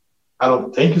happen. I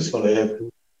don't think it's gonna happen,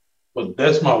 but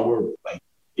that's my word. Like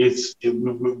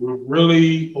we're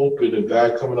really hoping the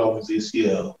guy coming off his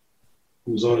ACL,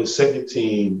 who's on his second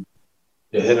team,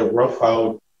 that had a rough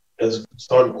out as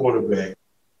starting quarterback,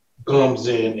 comes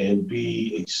in and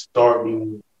be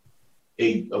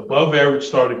a above average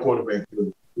starting quarterback for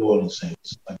the New Orleans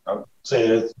Saints. Like I'm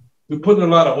saying, we're putting a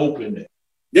lot of hope in that.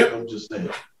 Yep. I'm just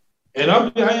saying. And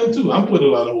I am too. I'm putting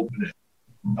a lot of hope in that.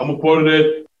 I'm a part of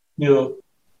that,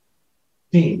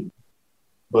 team.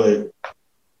 But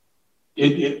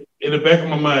it in the back of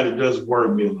my mind, it does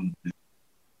worry me a little bit.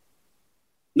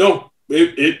 No,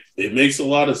 it makes a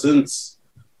lot of sense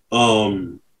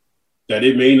that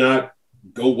it may not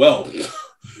go well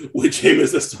with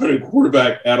Jameis as starting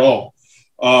quarterback at all.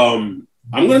 I'm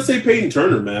going to say Peyton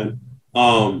Turner, man.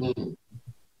 And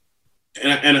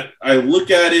I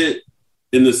look at it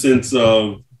in the sense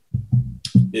of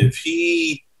if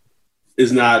he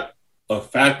is not a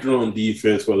factor on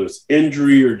defense, whether it's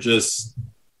injury or just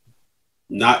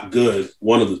not good,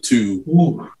 one of the two.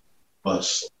 Ooh,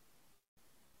 bust.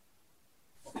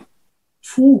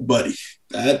 Ooh, buddy.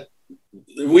 That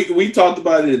we talked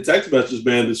about it in text messages,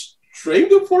 man. The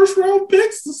string of first round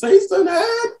picks the Saints done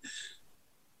had.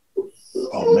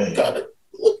 Oh man. Gotta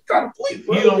if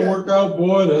he don't work out,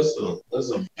 boy, that's a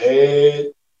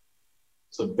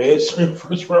bad string of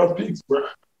first round picks, bro.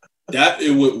 That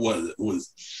it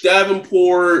was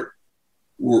Davenport,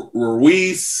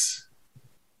 Ruiz,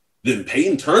 then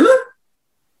Peyton Turner.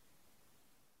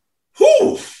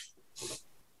 Whew.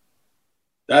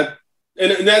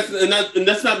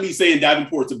 That's not me saying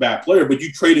Davenport's a bad player, but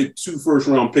you traded 2 first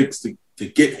round picks to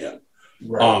get him,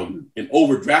 right. And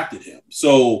overdrafted him.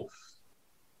 So,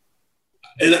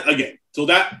 and again, so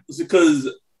that is because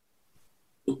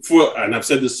and I've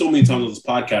said this so many times on this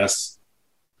podcast.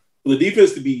 For the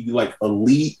defense to be like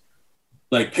elite,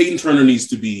 like Peyton Turner needs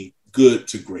to be good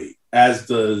to great, as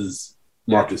does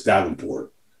Marcus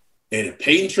Davenport. And if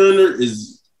Peyton Turner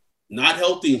is not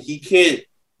healthy and he can't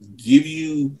give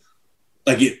you,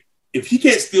 like if he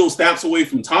can't steal snaps away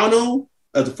from Tano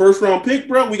as a first round pick,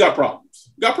 bro, we got problems.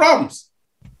 We got problems.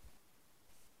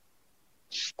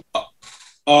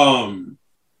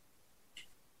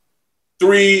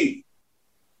 3,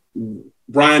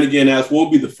 Brian again asked, what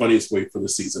would be the funniest way for the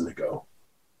season to go?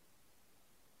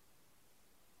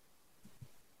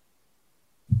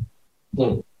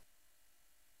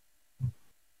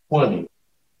 Funny.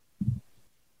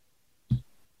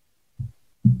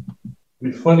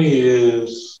 The funny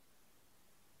is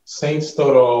Saints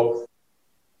start off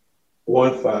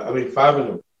 1-5.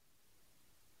 5-0.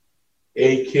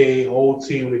 AK, whole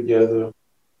team together.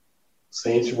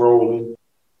 Saints rolling.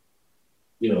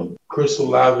 Chris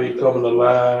Olave coming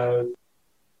alive.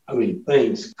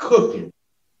 Things cooking.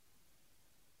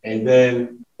 And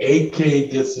then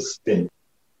AK gets suspended.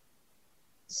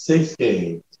 6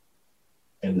 games.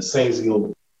 And the Saints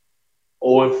go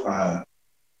 0-5.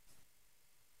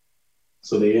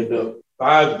 So they end up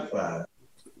 5-5.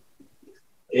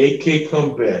 AK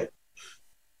come back.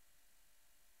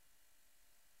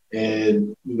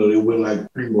 And, they win like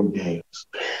 3 more games.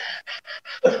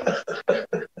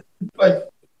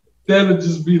 That would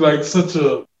just be like such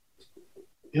a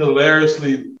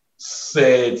hilariously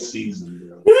sad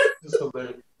season. Just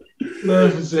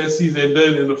hilariously sad season. And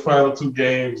then in the final 2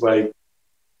 games, like,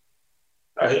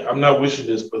 I'm not wishing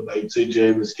this, but like, say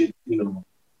Jameis get,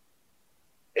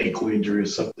 ankle injury or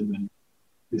something, and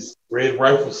this red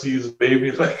rifle season,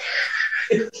 baby. Like,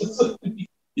 it's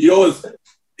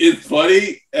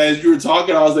funny. As you were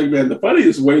talking, I was like, man, the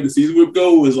funniest way the season would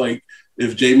go was like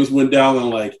if Jameis went down and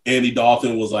like Andy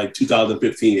Dalton was like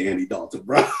 2015 Andy Dalton,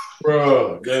 bro.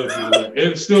 Bro, that'll be like,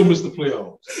 and still missed the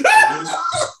playoffs.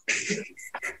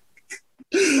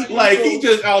 Like he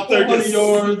just out there just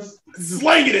yards,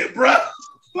 slinging it, bro.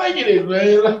 slinging it,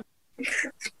 man.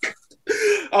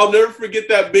 I'll never forget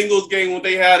that Bengals game when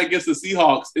they had against the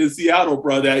Seahawks in Seattle,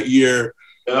 bro, that year.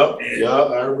 Yep,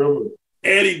 I remember.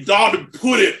 Andy Dalton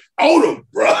put it on him,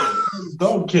 bro.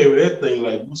 Don't carry that thing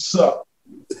like, what's up?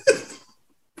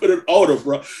 Put it on him,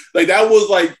 bro. Like that was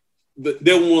like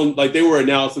they were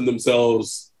announcing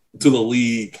themselves to the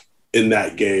league in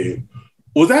that game.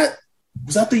 Was that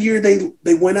the year they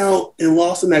went out and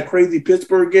lost in that crazy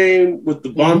Pittsburgh game with the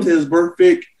Vontaze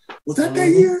Burfict? Was that that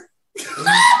year?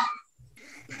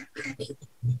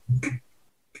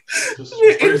 This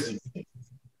is crazy.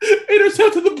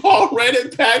 Intercepted the ball, ran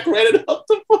it back, ran it up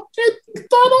the fucking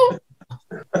tunnel.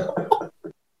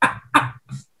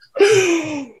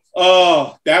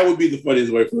 Oh, that would be the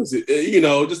funniest way for us.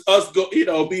 Just us go,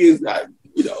 being,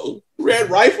 red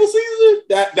rifle season.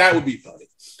 That would be funny.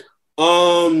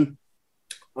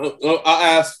 I'll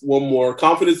ask one more.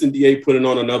 Confidence in DA putting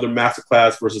on another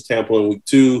masterclass versus Tampa in week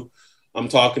 2. I'm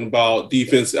talking about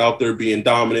defense out there being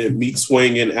dominant, meat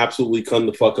swinging, absolutely cutting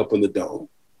the fuck up in the dome.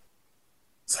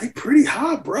 It's like pretty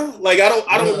hot, bro. Like I don't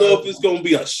know if it's gonna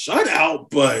be a shutout,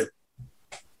 but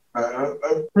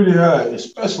I'm pretty high,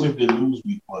 especially if they lose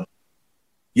week 1.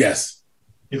 Yes.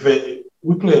 If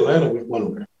we play Atlanta week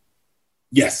 1, right?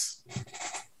 Yes.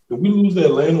 If we lose to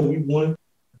Atlanta week 1,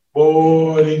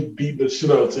 boy, they beat the shit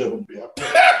out of Tampa Bay.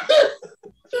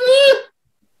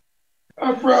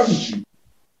 I promise you.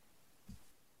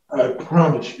 I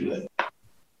promise you that.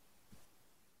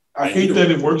 I hate that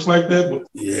it works like that, but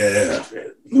yeah,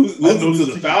 losing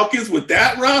to the Falcons with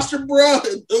that roster, bro.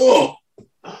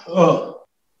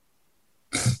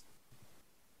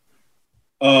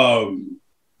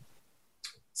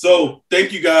 So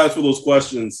thank you guys for those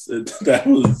questions. That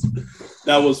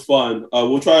was fun.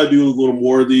 We'll try to do a little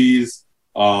more of these.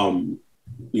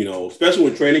 Especially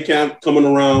with training camp coming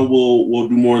around, we'll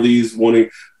do more of these. One of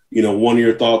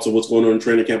your thoughts on what's going on in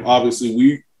training camp. Obviously,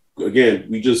 we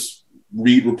just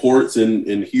read reports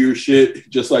and hear shit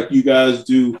just like you guys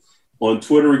do on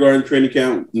Twitter regarding training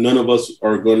camp. None of us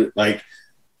are going to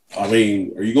are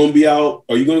you going to be out?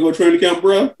 Are you going to go training camp,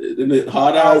 bro? In the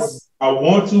hot house? I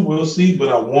want to. We'll see, but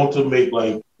I want to make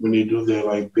when they do their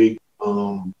big,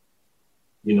 black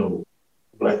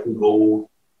and gold.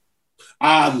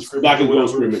 The black and gold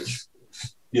scrimmage.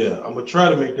 Yeah, I'm gonna try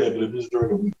to make that, but if it's during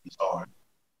the week, it's hard.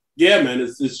 Yeah, man,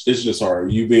 it's just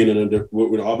hard. You being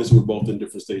obviously we're both in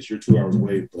different states. You're 2 hours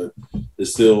away, but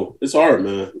it's hard,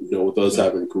 man. With us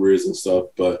having careers and stuff.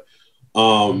 But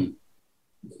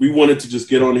we wanted to just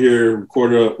get on here,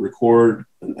 record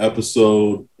an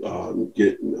episode,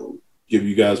 give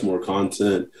you guys more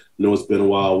content. I know it's been a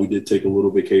while. We did take a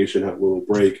little vacation, have a little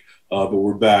break, but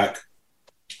we're back.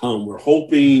 We're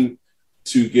hoping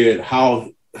to get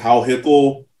Hal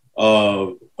Hickel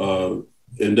of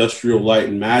Industrial Light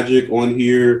and Magic on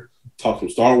here, talk some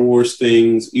Star Wars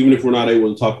things, even if we're not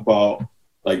able to talk about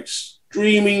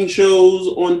streaming shows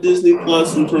on Disney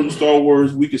Plus in terms of Star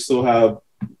Wars. We can still have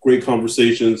great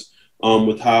conversations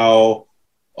with Hal.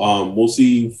 We'll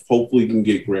see. Hopefully, we can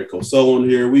get Greg Cosell on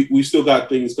here. We still got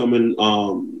things coming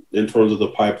in terms of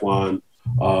the pipeline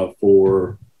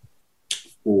for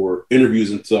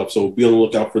interviews and stuff. So be on the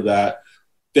lookout for that.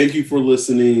 Thank you for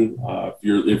listening.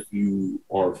 If you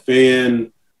are a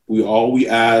fan, we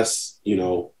ask,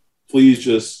 please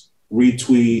just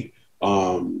retweet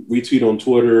on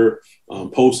Twitter,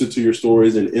 post it to your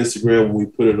stories and Instagram when we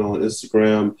put it on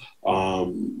Instagram.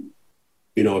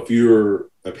 If you're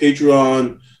a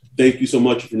Patreon, thank you so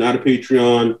much. If you're not a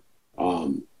Patreon,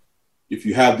 if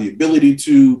you have the ability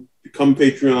to become a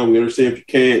Patreon, we understand if you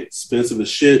can't. It's expensive as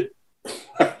shit.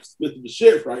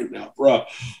 Right now, bro.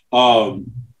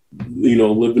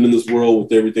 Living in this world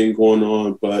with everything going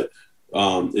on, but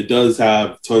it does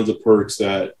have tons of perks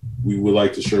that we would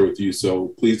like to share with you. So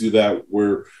please do that. I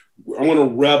want to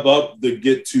rev up the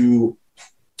get to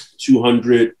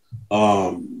 200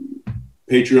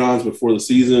 Patreons before the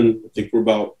season. I think we're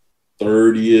about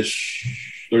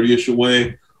 30-ish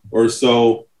away or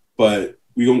so, but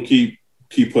we're gonna keep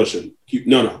pushing.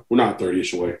 No, we're not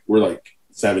 30-ish away. We're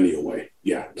 70 away.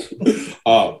 Yeah.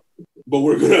 But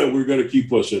we're gonna keep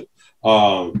pushing.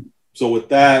 So with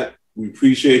that, we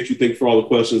appreciate you. Thank you for all the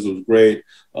questions. It was great.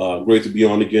 Great to be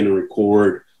on again and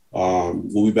record.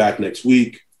 We'll be back next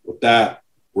week. With that,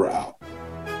 we're out.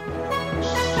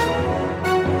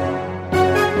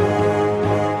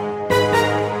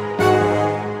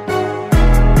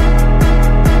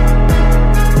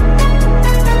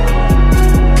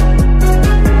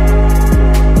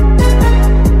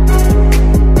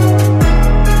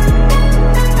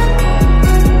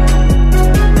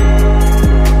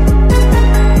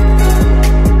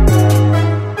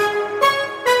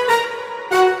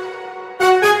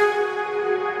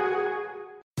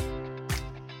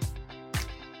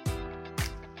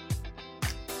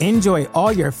 Enjoy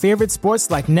all your favorite sports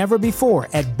like never before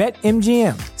at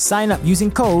BetMGM. Sign up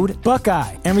using code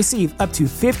Buckeye and receive up to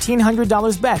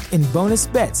 $1,500 back in bonus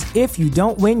bets if you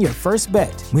don't win your first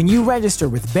bet. When you register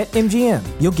with BetMGM,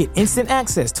 you'll get instant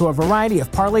access to a variety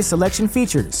of parlay selection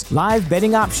features, live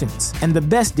betting options, and the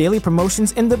best daily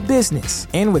promotions in the business.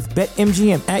 And with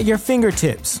BetMGM at your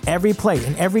fingertips, every play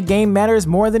and every game matters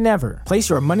more than ever. Place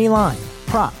your money line,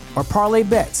 prop, or parlay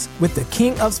bets with the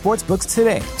king of sportsbooks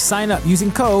today. Sign up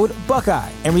using code Buckeye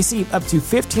and receive up to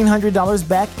 $1,500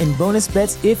 back in bonus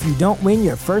bets if you don't win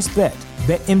your first bet.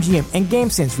 BetMGM and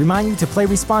GameSense remind you to play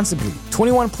responsibly.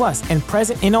 21 plus and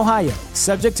present in Ohio,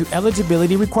 subject to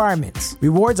eligibility requirements.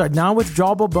 Rewards are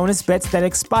non-withdrawable bonus bets that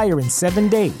expire in 7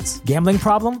 days. Gambling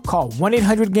problem? Call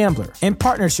 1-800-GAMBLER. In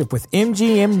partnership with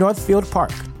MGM Northfield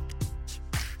Park.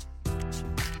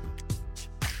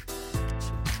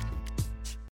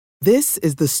 This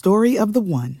is the story of the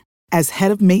one. As head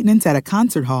of maintenance at a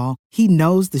concert hall, he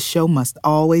knows the show must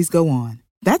always go on.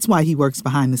 That's why he works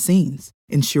behind the scenes,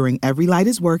 ensuring every light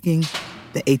is working,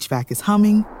 the HVAC is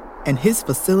humming, and his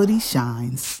facility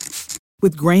shines.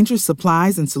 With Grainger's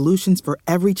supplies and solutions for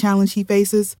every challenge he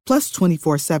faces, plus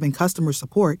 24/7 customer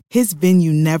support, his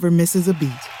venue never misses a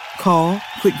beat. Call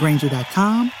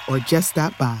quickgrainger.com or just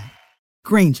stop by.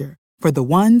 Grainger, for the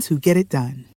ones who get it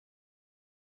done.